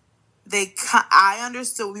season, I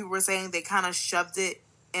understood what people were saying. They kind of shoved it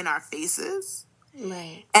in our faces.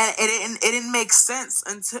 Right. And it didn't make sense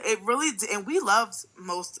until it really did. And we loved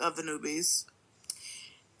most of the newbies.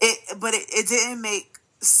 But it didn't make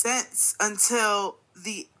sense until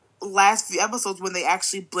the last few episodes when they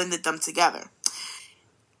actually blended them together.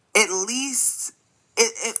 At least,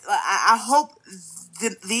 I hope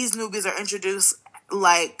these newbies are introduced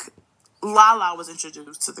like Lala was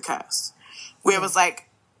introduced to the cast, where it was like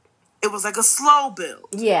a slow build.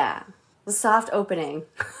 Yeah, the soft opening.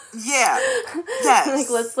 Yeah, yes. Like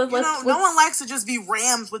let's no one likes to just be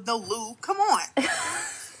rams with no lube. Come on.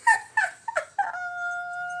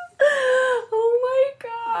 Oh my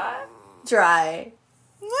God, dry.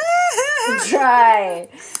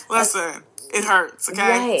 Listen, it hurts. Okay,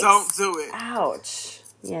 Right. Don't do it. Ouch.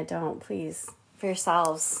 Yeah, don't, please. For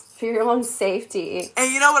yourselves. For your own safety.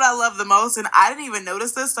 And you know what I love the most? And I didn't even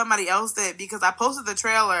notice this. Somebody else did. Because I posted the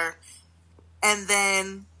trailer. And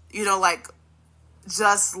then,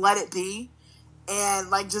 just let it be. And,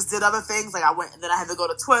 just did other things. I went, and then I had to go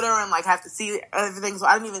to Twitter and, have to see everything. So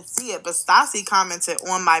I didn't even see it. But Stassi commented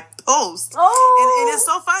on my post. Oh! And it's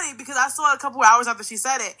so funny because I saw it a couple hours after she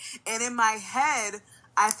said it. And in my head,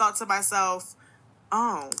 I thought to myself,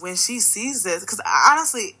 oh, when she sees this, because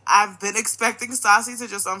honestly, I've been expecting Stassi to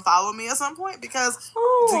just unfollow me at some point because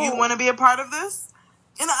do you want to be a part of this?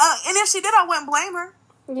 And if she did, I wouldn't blame her.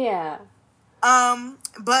 Yeah.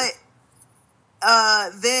 But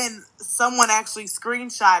then someone actually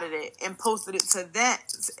screenshotted it and posted it to them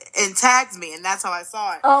and tagged me, and that's how I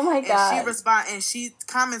saw it. Oh my God. And she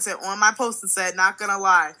commented on my post and said, "Not gonna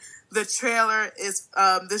lie, this trailer is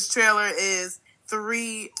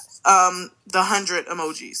 3 the 100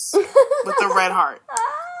 emojis with the red heart."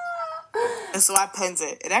 And so I pinned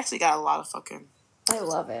it. It actually got a lot of fucking... I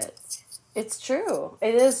love it. It's true.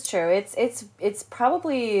 It is true. It's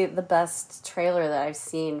probably the best trailer that I've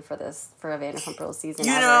seen for a Vanderpump Rules season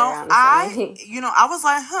ever, honestly. I was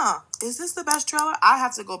like, is this the best trailer? I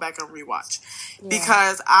have to go back and rewatch. Yeah.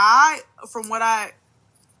 Because from what I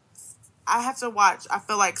have to watch, I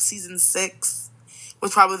feel like season 6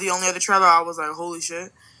 was probably the only other trailer I was like, holy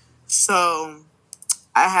shit. So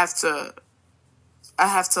I have to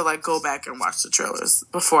like go back and watch the trailers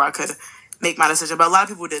before I could make my decision. But a lot of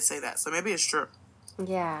people did say that, so maybe it's true.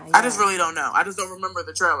 Yeah. I just really don't know. I just don't remember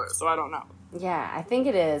the trailer, so I don't know. Yeah, I think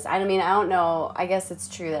it is. I mean, I don't know. I guess it's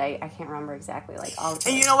true that I can't remember exactly like all the trailers.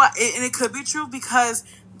 And you know what? And it could be true because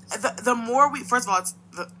the more we, first of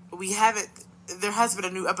all, we haven't. There has been a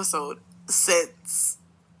new episode since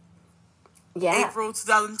April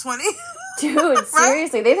 2020. Dude, right?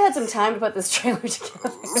 Seriously, they've had some time to put this trailer together.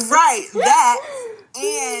 Right, that,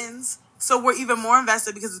 and so we're even more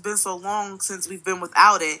invested because it's been so long since we've been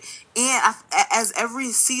without it. And as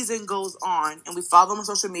every season goes on, and we follow them on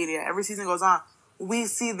social media, every season goes on, we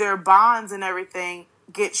see their bonds and everything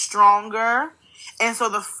get stronger, and so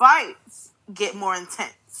the fights get more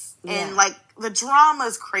intense, and like the drama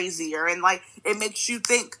is crazier, and like it makes you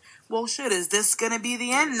think, well, shit, is this gonna be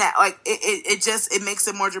the end? That like it makes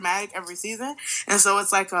it more dramatic every season, and so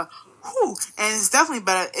it's like a whew, and it's definitely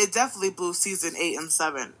better. It definitely blew season 8 and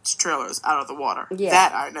 7 trailers out of the water. Yeah,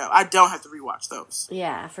 that I know. I don't have to rewatch those.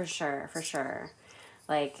 Yeah, for sure.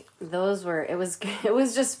 Like those were. It was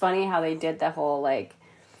just funny how they did the whole like,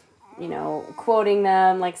 you know, quoting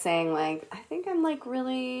them, like saying like, I think I'm like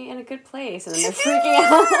really in a good place, and then they're freaking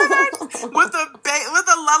out with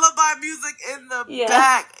the lullaby music in the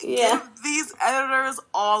back. Yeah. Give these editors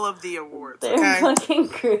all of the awards. They're fucking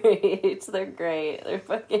great. They're great. They're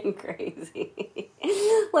fucking crazy.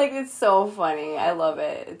 Like it's so funny. I love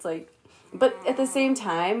it. It's like, but at the same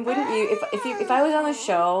time, wouldn't you? If I was on the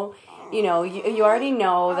show, you know, you already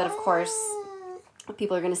know that of course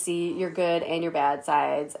people are going to see your good and your bad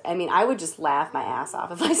sides. I mean, I would just laugh my ass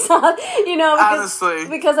off if I saw, you know,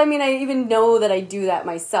 because I mean, I even know that I do that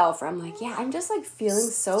myself, where I'm like, yeah, I'm just like feeling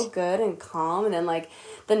so good and calm, and then like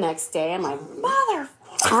the next day I'm like, mother.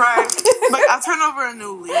 Right. Like I turn over a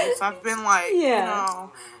new leaf. I've been like, you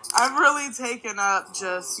know, I've really taken up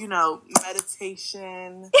just, you know,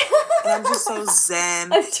 meditation, and I'm just so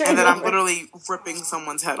zen, and then I'm literally ripping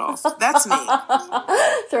someone's head off. That's me.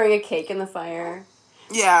 Throwing a cake in the fire.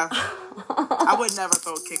 Yeah. I would never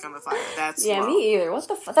throw a cake on the fire. That's low. Me either. What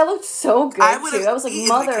the fuck? That looked so good, too. I was like,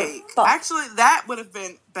 motherfucker. Actually, that would have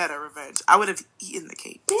been better revenge. I would have eaten the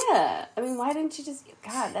cake. Yeah. I mean, why didn't you just...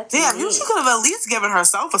 God, that's damn, she could have at least given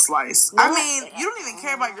herself a slice. No, I mean, you don't even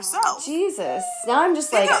care about yourself. Jesus. Now I'm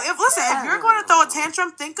just like... If you're going to throw a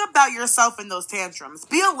tantrum, think about yourself in those tantrums.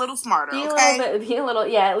 Be a little smarter, okay? Be a little...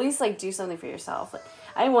 Yeah, at least, like, do something for yourself. Like,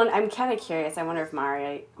 I'm kind of curious. I wonder if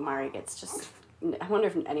Mari gets just... I wonder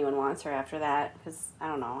if anyone wants her after that, because I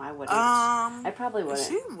don't know. I wouldn't. I probably wouldn't. Is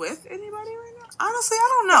she with anybody right now? Honestly, I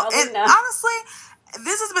don't know. Probably not. Honestly,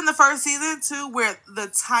 this has been the first season too where the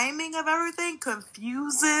timing of everything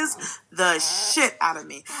confuses the shit out of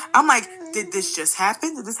me. I'm like, did this just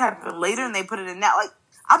happen? Did this happen later and they put it in now? Like,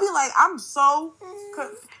 I'll be like, I'm so...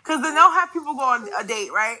 Because then they'll have people go on a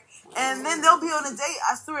date, right? And then they'll be on a date.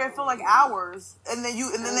 I swear, it feel like hours. And then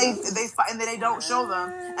they don't show them.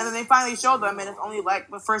 And then they finally show them, and it's only like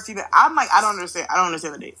the first season. I'm like, I don't understand. I don't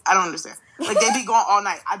understand the dates. I don't understand. Like they be going all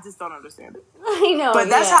night. I just don't understand it. I know. But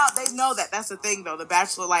that's how they know that. That's the thing, though. The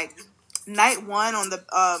Bachelor, like night 1 on the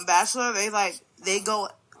Bachelor, they go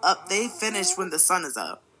up. They finish when the sun is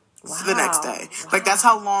up. Wow. The next day. Wow. Like that's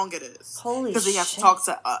how long it is. Holy shit. Because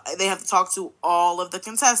they have to talk to all of the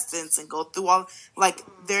contestants and go through all, like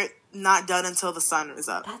they're not done until the sun is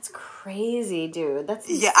up. That's crazy, dude. That's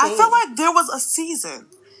insane. Yeah, I felt like there was a season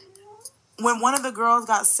when one of the girls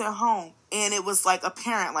got sent home and it was like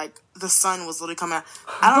apparent like the sun was literally coming out.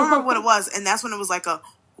 I don't remember what it was, and that's when it was like a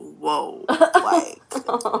whoa,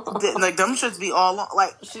 like them should be all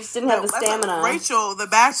like she just didn't have the stamina. Rachel, the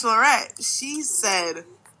Bachelorette, she said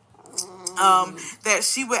that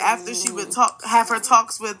she would, after she would have her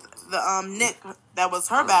talks with the Nick, that was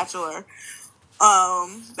her bachelor,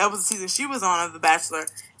 that was the season she was on of The Bachelor,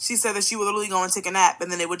 she said that she would literally go and take a nap, and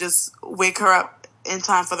then they would just wake her up in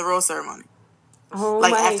time for the rose ceremony.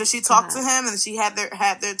 Like after she talked to him and she had their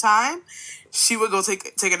time, she would go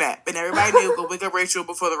take a nap, and everybody knew go wake up Rachel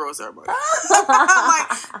before the rose ceremony. Like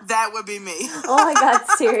that would be me. Oh my god,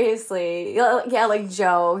 seriously. Yeah, like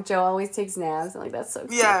Joe always takes naps, and like that's so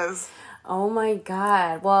cute. Yes. Oh my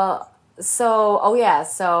god. Well, so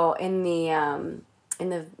in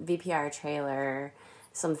the VPR trailer,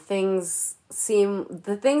 some things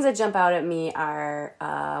the things that jump out at me are,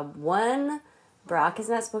 one, Brock has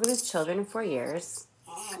not spoken to his children in 4 years.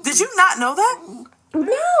 Did you not know that? No!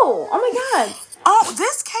 Oh my God. Oh,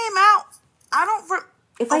 this came out. I don't...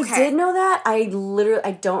 If I did know that, I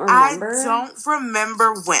don't remember. I don't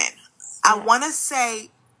remember when. I want to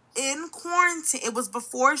say in quarantine. It was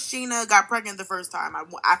before Sheena got pregnant the first time.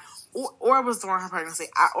 Or it was during her pregnancy.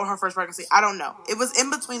 Or her first pregnancy. I don't know. It was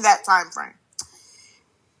in between that time frame.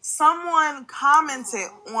 Someone told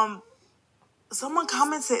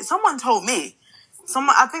me.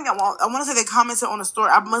 I want to say they commented on a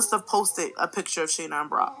story. I must have posted a picture of Sheena and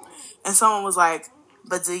Brock. And someone was like,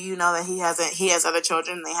 but do you know that he has other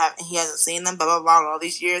children, he hasn't seen them, blah, blah, blah, all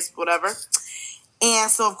these years, whatever. And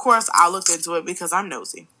so, of course, I looked into it because I'm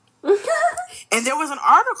nosy. And there was an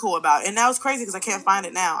article about it, and that was crazy because I can't find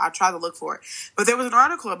it now. I tried to look for it. But there was an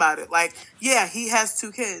article about it. Like, yeah, he has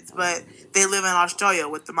 2 kids, but they live in Australia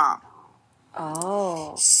with the mom.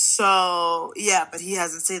 Oh. So, yeah, but he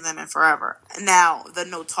hasn't seen them in forever. Now, the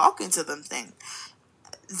no talking to them thing,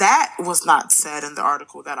 that was not said in the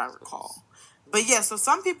article that I recall. But yeah, so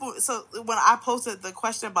when I posted the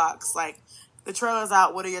question box, like, the trailer's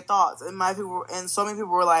out, what are your thoughts? And so many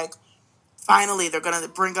people were like, finally, they're going to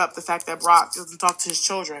bring up the fact that Brock doesn't talk to his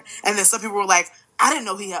children. And then some people were like, I didn't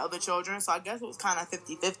know he had other children, so I guess it was kind of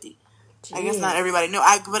 50-50. I guess not everybody knew.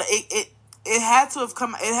 But it had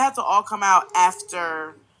to all come out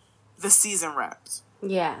after the season wrapped.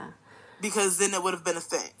 Yeah. Because then it would have been a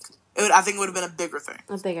thing. I think it would have been a bigger thing.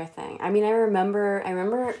 A bigger thing. I mean, I remember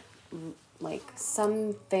like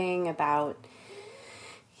something about,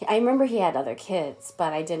 I remember he had other kids,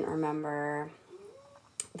 but I didn't remember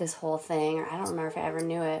this whole thing, or I don't remember if I ever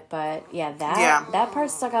knew it, but yeah, that part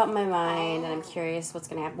stuck out in my mind, and I'm curious what's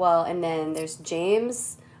going to happen. Well, and then there's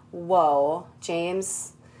James. Whoa,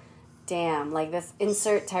 James. Damn, like this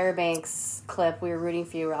insert Tyra Banks clip, we were rooting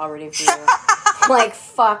for you, we're all rooting for you. Like,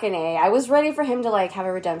 fucking A. I was ready for him to, like, have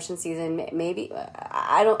a redemption season. Maybe.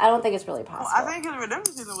 I don't think it's really possible. Well, I think his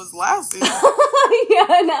redemption season was last season.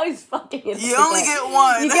 Yeah, now he's fucking it. You only get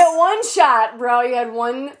one. You get one shot, bro. You had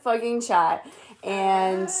one fucking shot.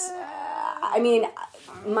 And, I mean,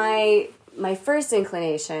 my first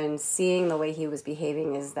inclination, seeing the way he was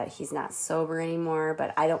behaving, is that he's not sober anymore.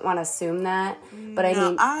 But I don't want to assume that. But I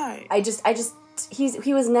mean,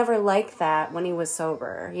 he was never like that when he was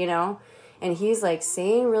sober, you know? And he's, like,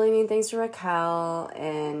 saying really mean things to Raquel,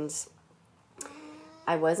 and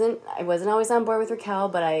I wasn't always on board with Raquel,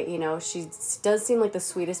 but she does seem like the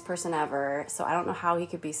sweetest person ever, so I don't know how he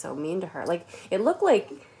could be so mean to her. Like, it looked like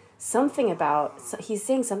he's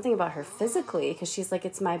saying something about her physically, because she's like,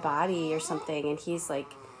 it's my body or something, and he's,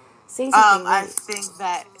 like, saying something. I think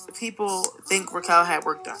that people think Raquel had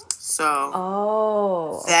work done, so.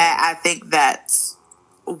 Oh. I think that's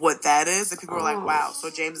what that is, and people are like, wow, so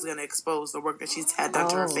James is going to expose the work that she's had done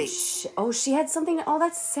to her face. She had something. Oh,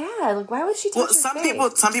 that's sad. Like, why would she touch her face?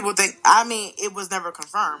 Some people think, I mean, it was never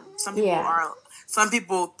confirmed. Some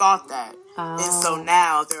people thought that. And so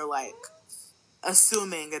now they're like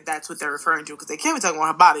assuming that that's what they're referring to, because they can't be talking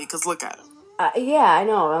about her body, because look at her. Yeah, I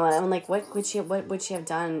know. I'm like, what would she have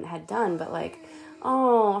done, but like,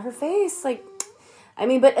 oh, her face, like, I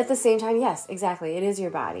mean, but at the same time, yes, exactly. It is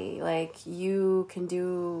your body. Like, you can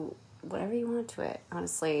do whatever you want to it,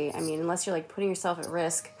 honestly. I mean, unless you're, like, putting yourself at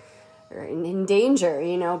risk or in danger,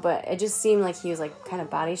 you know. But it just seemed like he was, like, kind of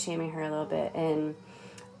body-shaming her a little bit. And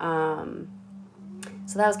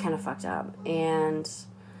so that was kind of fucked up. And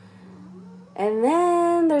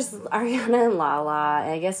then there's Ariana and Lala.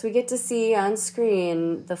 And I guess we get to see on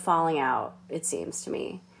screen the falling out, it seems to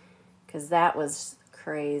me. Because that was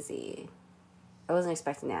crazy. I wasn't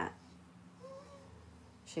expecting that.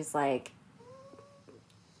 She's like,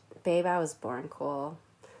 babe, I was born cool.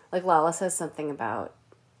 Like, Lala says something about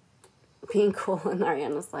being cool, and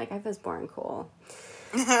Ariana's like, I was born cool.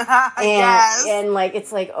 Yes. And, like,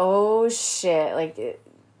 it's like, oh, shit. Like,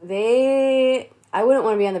 I wouldn't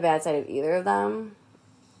want to be on the bad side of either of them,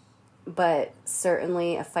 but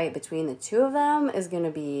certainly a fight between the two of them is going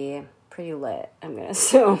to be pretty lit, I'm going to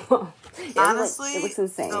assume. Honestly, it looks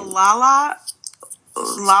insane. The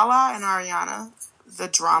Lala and Ariana, the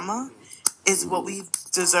drama, is what we've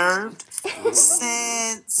deserved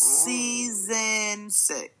since season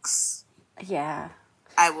 6. Yeah.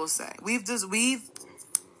 I will say. We've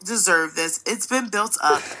deserved this. It's been built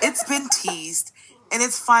up. It's been teased. And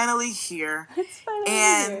it's finally here.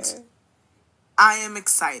 And I am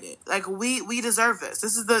excited. Like, we deserve this.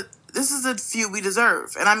 This is the feud we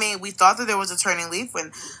deserve. And I mean, we thought that there was a turning leaf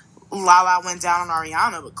when Lala went down on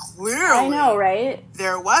Ariana, but clearly, I know, right?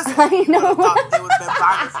 There wasn't. I know. Thought they would have been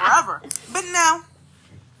bonded forever. But no,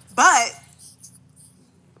 But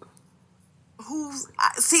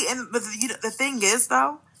and the thing is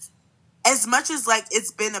though, as much as like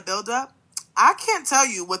it's been a build up, I can't tell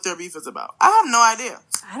you what their beef is about. I have no idea.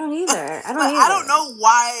 I don't either. I don't know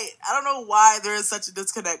why. I don't know why there is such a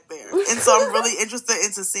disconnect there, and so I'm really interested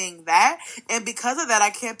into seeing that. And because of that,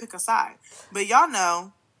 I can't pick a side. But y'all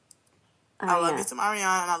know, I love me some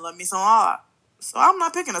Ariana and I love me some Lala, so I'm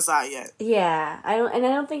not picking a side yet. Yeah, I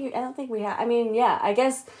don't think we have. I mean, yeah, I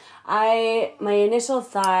guess my initial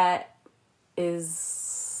thought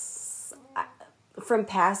is from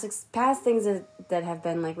past things that have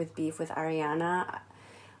been like with beef with Ariana,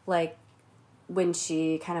 like when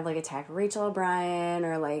she kind of like attacked Rachel O'Brien,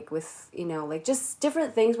 or like with, you know, like just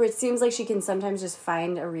different things where it seems like she can sometimes just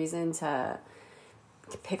find a reason to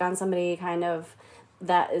pick on somebody, kind of.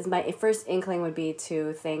 That is my first inkling would be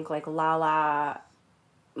to think like Lala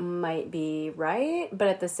might be right, but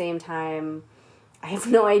at the same time, I have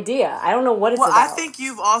no idea. I don't know what it's about. Well, I think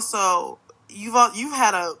you've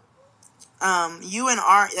had a you and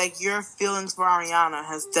like your feelings for Ariana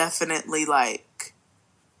has definitely like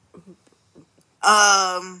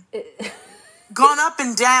gone up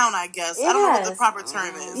and down, I guess. I don't know what the proper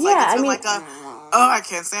term is. Yeah, like it's been like I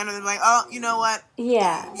can't stand it. And like, oh, you know what?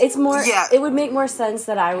 Yeah, it's more. Yeah. It would make more sense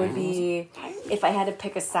that I would be, if I had to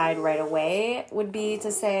pick a side right away, would be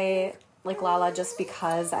to say like Lala, just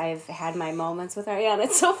because I've had my moments with Ariana.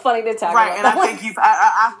 It's so funny to talk about. Right, and I think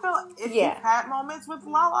I feel like if you've had moments with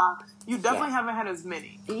Lala, you definitely haven't had as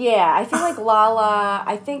many. Yeah, I feel like Lala.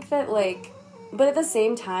 I think that like, but at the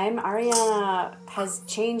same time, Ariana has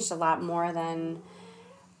changed a lot more than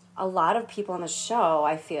a lot of people on the show.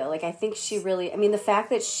 I feel like, I think she really, I mean, the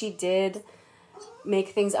fact that she did make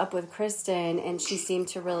things up with Kristen and she seemed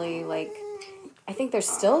to really like, I think they're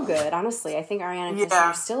still good, honestly. I think Ariana and Kristen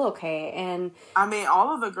are still okay. And I mean,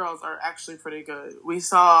 all of the girls are actually pretty good. We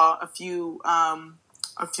saw a few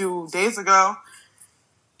days ago,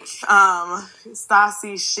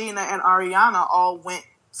 Stassi, Sheena, and Ariana all went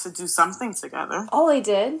to do something together. Oh, they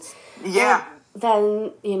did? Yeah. Well,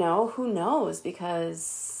 then, you know, who knows?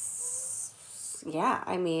 Because, yeah,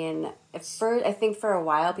 I mean, I think for a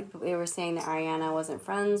while they were saying that Ariana wasn't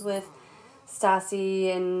friends with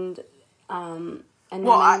Stassi and when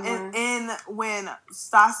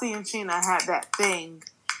Stassi and Sheena had that thing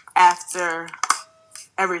after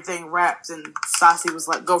everything wrapped and Stassi was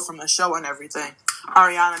let go from the show and everything,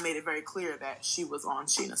 Ariana made it very clear that she was on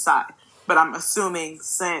Sheena's side. But I'm assuming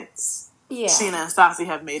since Sheena and Stassi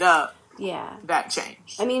have made up, that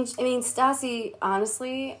changed. I mean, Stassi,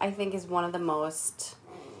 honestly, I think is one of the most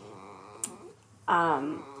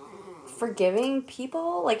forgiving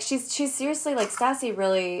people. Like, she's seriously, like, Stassi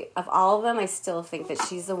really, of all of them, I still think that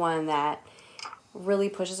she's the one that really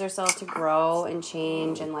pushes herself to grow and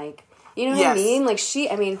change and, like, you know what I mean? Like,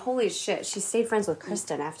 holy shit, she stayed friends with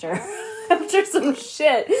Kristen after some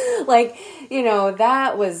shit. Like, you know,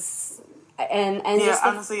 that was... And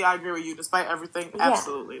honestly, I agree with you. Despite everything,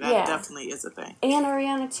 absolutely, that definitely is a thing. And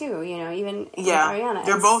Ariana too, you know, even Ariana.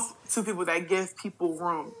 They're both two people that give people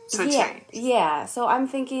room to change. Yeah, so I'm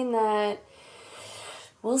thinking that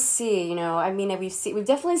we'll see. You know, I mean, we've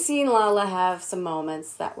definitely seen Lala have some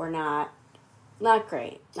moments that were not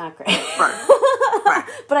great, right.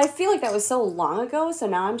 But I feel like that was so long ago. So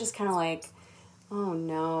now I'm just kind of like, oh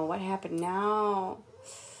no, what happened now?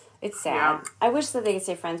 It's sad. Yeah. I wish that they could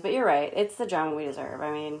stay friends, but you're right. It's the drama we deserve.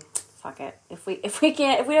 I mean, fuck it. If we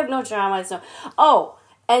have no drama, it's no. Oh,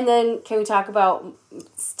 and then can we talk about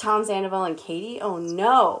Tom Sandoval and Katie? Oh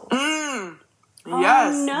no. Yes.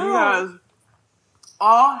 Oh, no. Because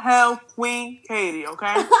all hell Queen Katie.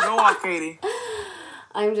 Okay, go on, Katie.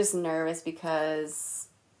 I'm just nervous because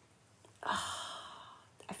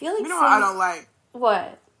I feel like what I don't like.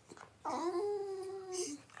 What?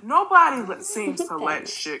 Nobody seems to let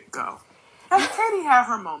shit go. Has Katie had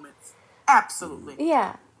her moments? Absolutely.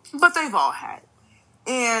 Yeah. But they've all had.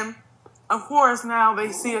 And, of course, now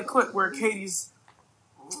they see a clip where Katie's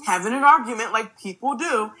having an argument like people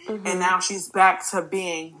do, and now she's back to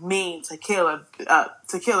being mean, to kill a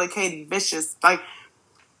Katie, vicious. Like,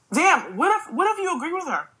 damn, what if you agree with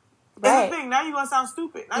her? Right. That's the thing. Now you're going to sound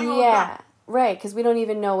stupid. Now you're going to right, because we don't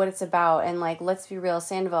even know what it's about. And, like, let's be real,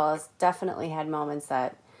 Sandoval has definitely had moments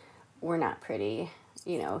that were not pretty.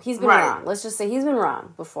 You know, he's been wrong. Let's just say he's been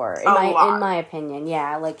wrong before, in my opinion.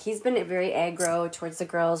 Yeah, like, he's been very aggro towards the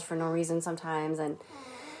girls for no reason sometimes. And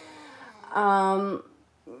from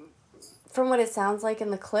what it sounds like in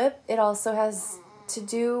the clip, it also has to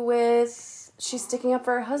do with she's sticking up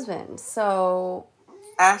for her husband. So...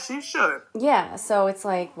 as she should. Yeah, so it's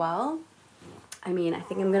like, well... I mean, I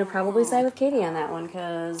think I'm going to probably side with Katie on that one,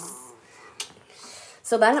 because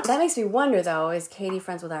So that makes me wonder, though, is Katie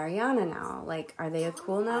friends with Ariana now? Like, are they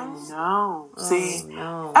cool now? No. Oh, See,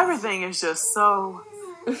 no. everything is just so...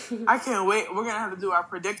 I can't wait. We're going to have to do our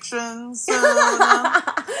predictions soon.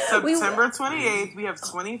 September 28th. We have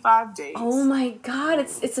 25 days. Oh, my God.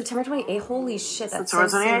 It's September 28th. Holy shit. That's September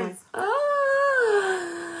so 28th. soon. Ah.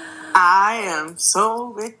 I am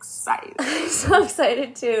so excited. I'm so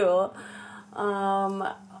excited, too.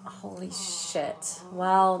 Holy shit.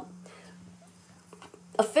 Well...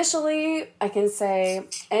 Officially, I can say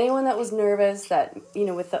anyone that was nervous that, you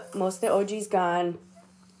know, with most of the OGs gone,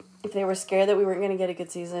 if they were scared that we weren't going to get a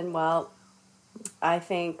good season, well, I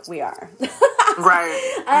think we are.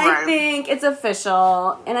 Right. I think it's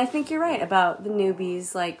official. And I think you're right about the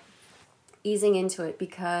newbies, like, easing into it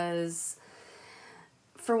because,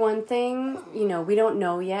 for one thing, you know, we don't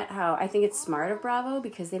know yet how... I think it's smart of Bravo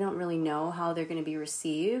because they don't really know how they're going to be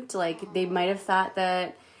received. Like, they might have thought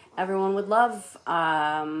that everyone would love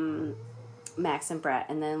Max and Brett.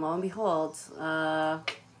 And then, lo and behold,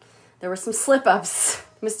 there were some slip-ups.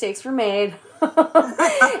 Mistakes were made.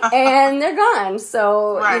 And they're gone.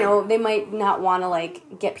 So, right. You know, they might not want to,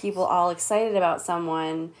 like, get people all excited about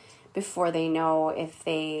someone before they know if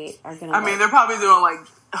they are going to... I mean, they're probably doing, like,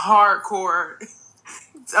 hardcore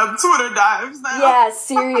Twitter dives now. Yeah,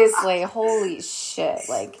 seriously. Holy shit.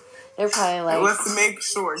 Like... They're probably like... Let's make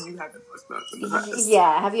sure you haven't looked up in the past.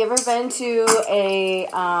 Yeah. Have you ever been to a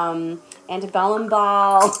antebellum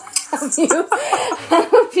ball? Have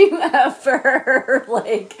you ever,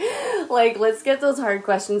 like, let's get those hard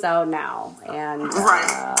questions out now. And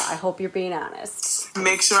right. I hope you're being honest.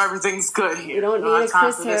 Make sure everything's good here. We don't need a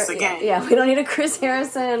Chris Harrison. Yeah, we don't need a Chris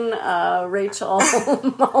Harrison, Rachel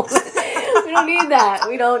moment. We don't need that.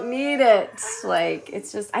 We don't need it. Like,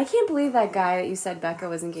 it's just... I can't believe that guy that you said Becca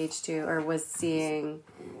was engaged to or was seeing...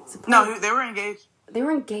 No, they were engaged. They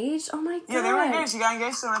were engaged? Oh, my God. Yeah, they were engaged. You got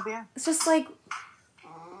engaged to him at the end. It's just like...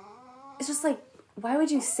 Why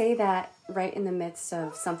would you say that right in the midst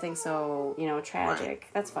of something so, you know, tragic? Right.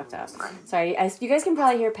 That's fucked up. Right. Sorry, you guys can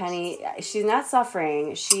probably hear Penny. She's not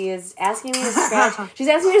suffering. She is asking me to scratch... She's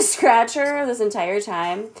asking me to scratch her this entire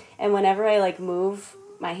time. And whenever I, like, move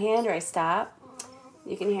my hand or I stop,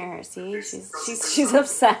 you can hear her. See? She's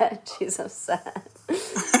upset. She's upset.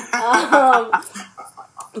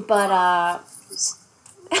 But,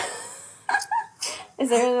 is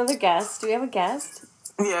there another guest? Do we have a guest?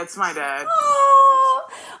 Yeah, it's my dad. Oh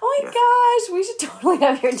my gosh. We should totally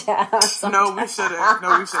have your dad. No, we shouldn't.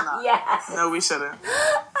 No, we should not. Yes. No, we shouldn't.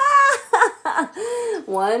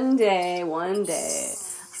 One day.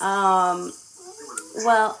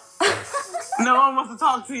 Well... No one wants to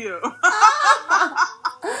talk to you. I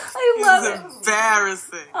love it. It's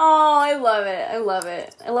embarrassing. Oh, I love it.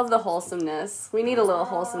 I love the wholesomeness. We need a little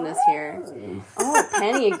wholesomeness here. Oh,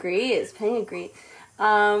 Penny agrees. Well,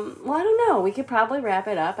 I don't know. We could probably wrap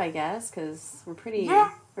it up, I guess, because we're pretty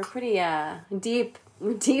deep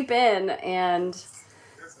in, and...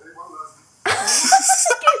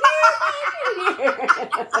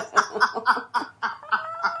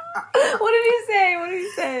 What did he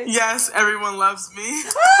say? Yes, everyone loves me.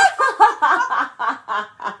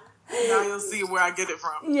 Now you'll see where I get it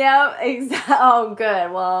from. Yeah, exactly. Oh, good.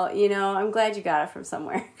 Well, you know, I'm glad you got it from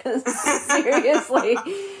somewhere, because seriously...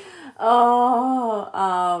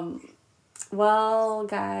 Well,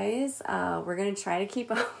 guys, we're gonna try to keep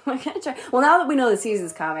up. We're gonna try. Well, now that we know the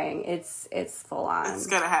season's coming, it's full on. It's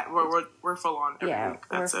gonna we're full on every week.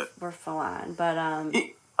 That's it. We're full on, but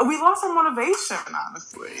we lost our motivation,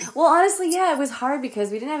 honestly. Well, honestly, yeah, it was hard because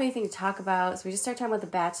we didn't have anything to talk about, so we just started talking about The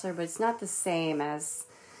Bachelor, but it's not the same as.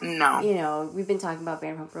 No. You know, we've been talking about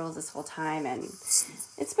Vanderpump Rules this whole time, and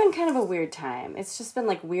it's been kind of a weird time. It's just been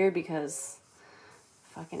like weird because.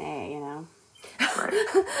 Fucking A, you know? Right.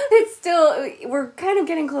 It's still... We're kind of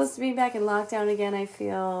getting close to being back in lockdown again, I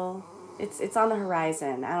feel. It's on the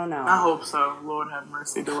horizon. I don't know. I hope so. Lord have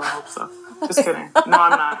mercy. Do I hope so? Just kidding. No,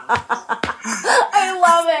 I'm not. I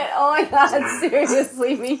love it. Oh my God.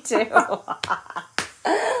 Seriously, me too.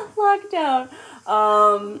 Lockdown.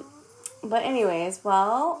 But anyways,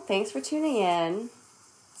 well, thanks for tuning in.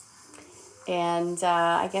 And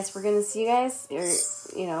I guess we're going to see you guys, or,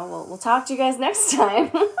 you know, we'll talk to you guys next time.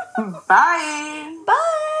 Bye.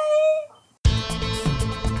 Bye.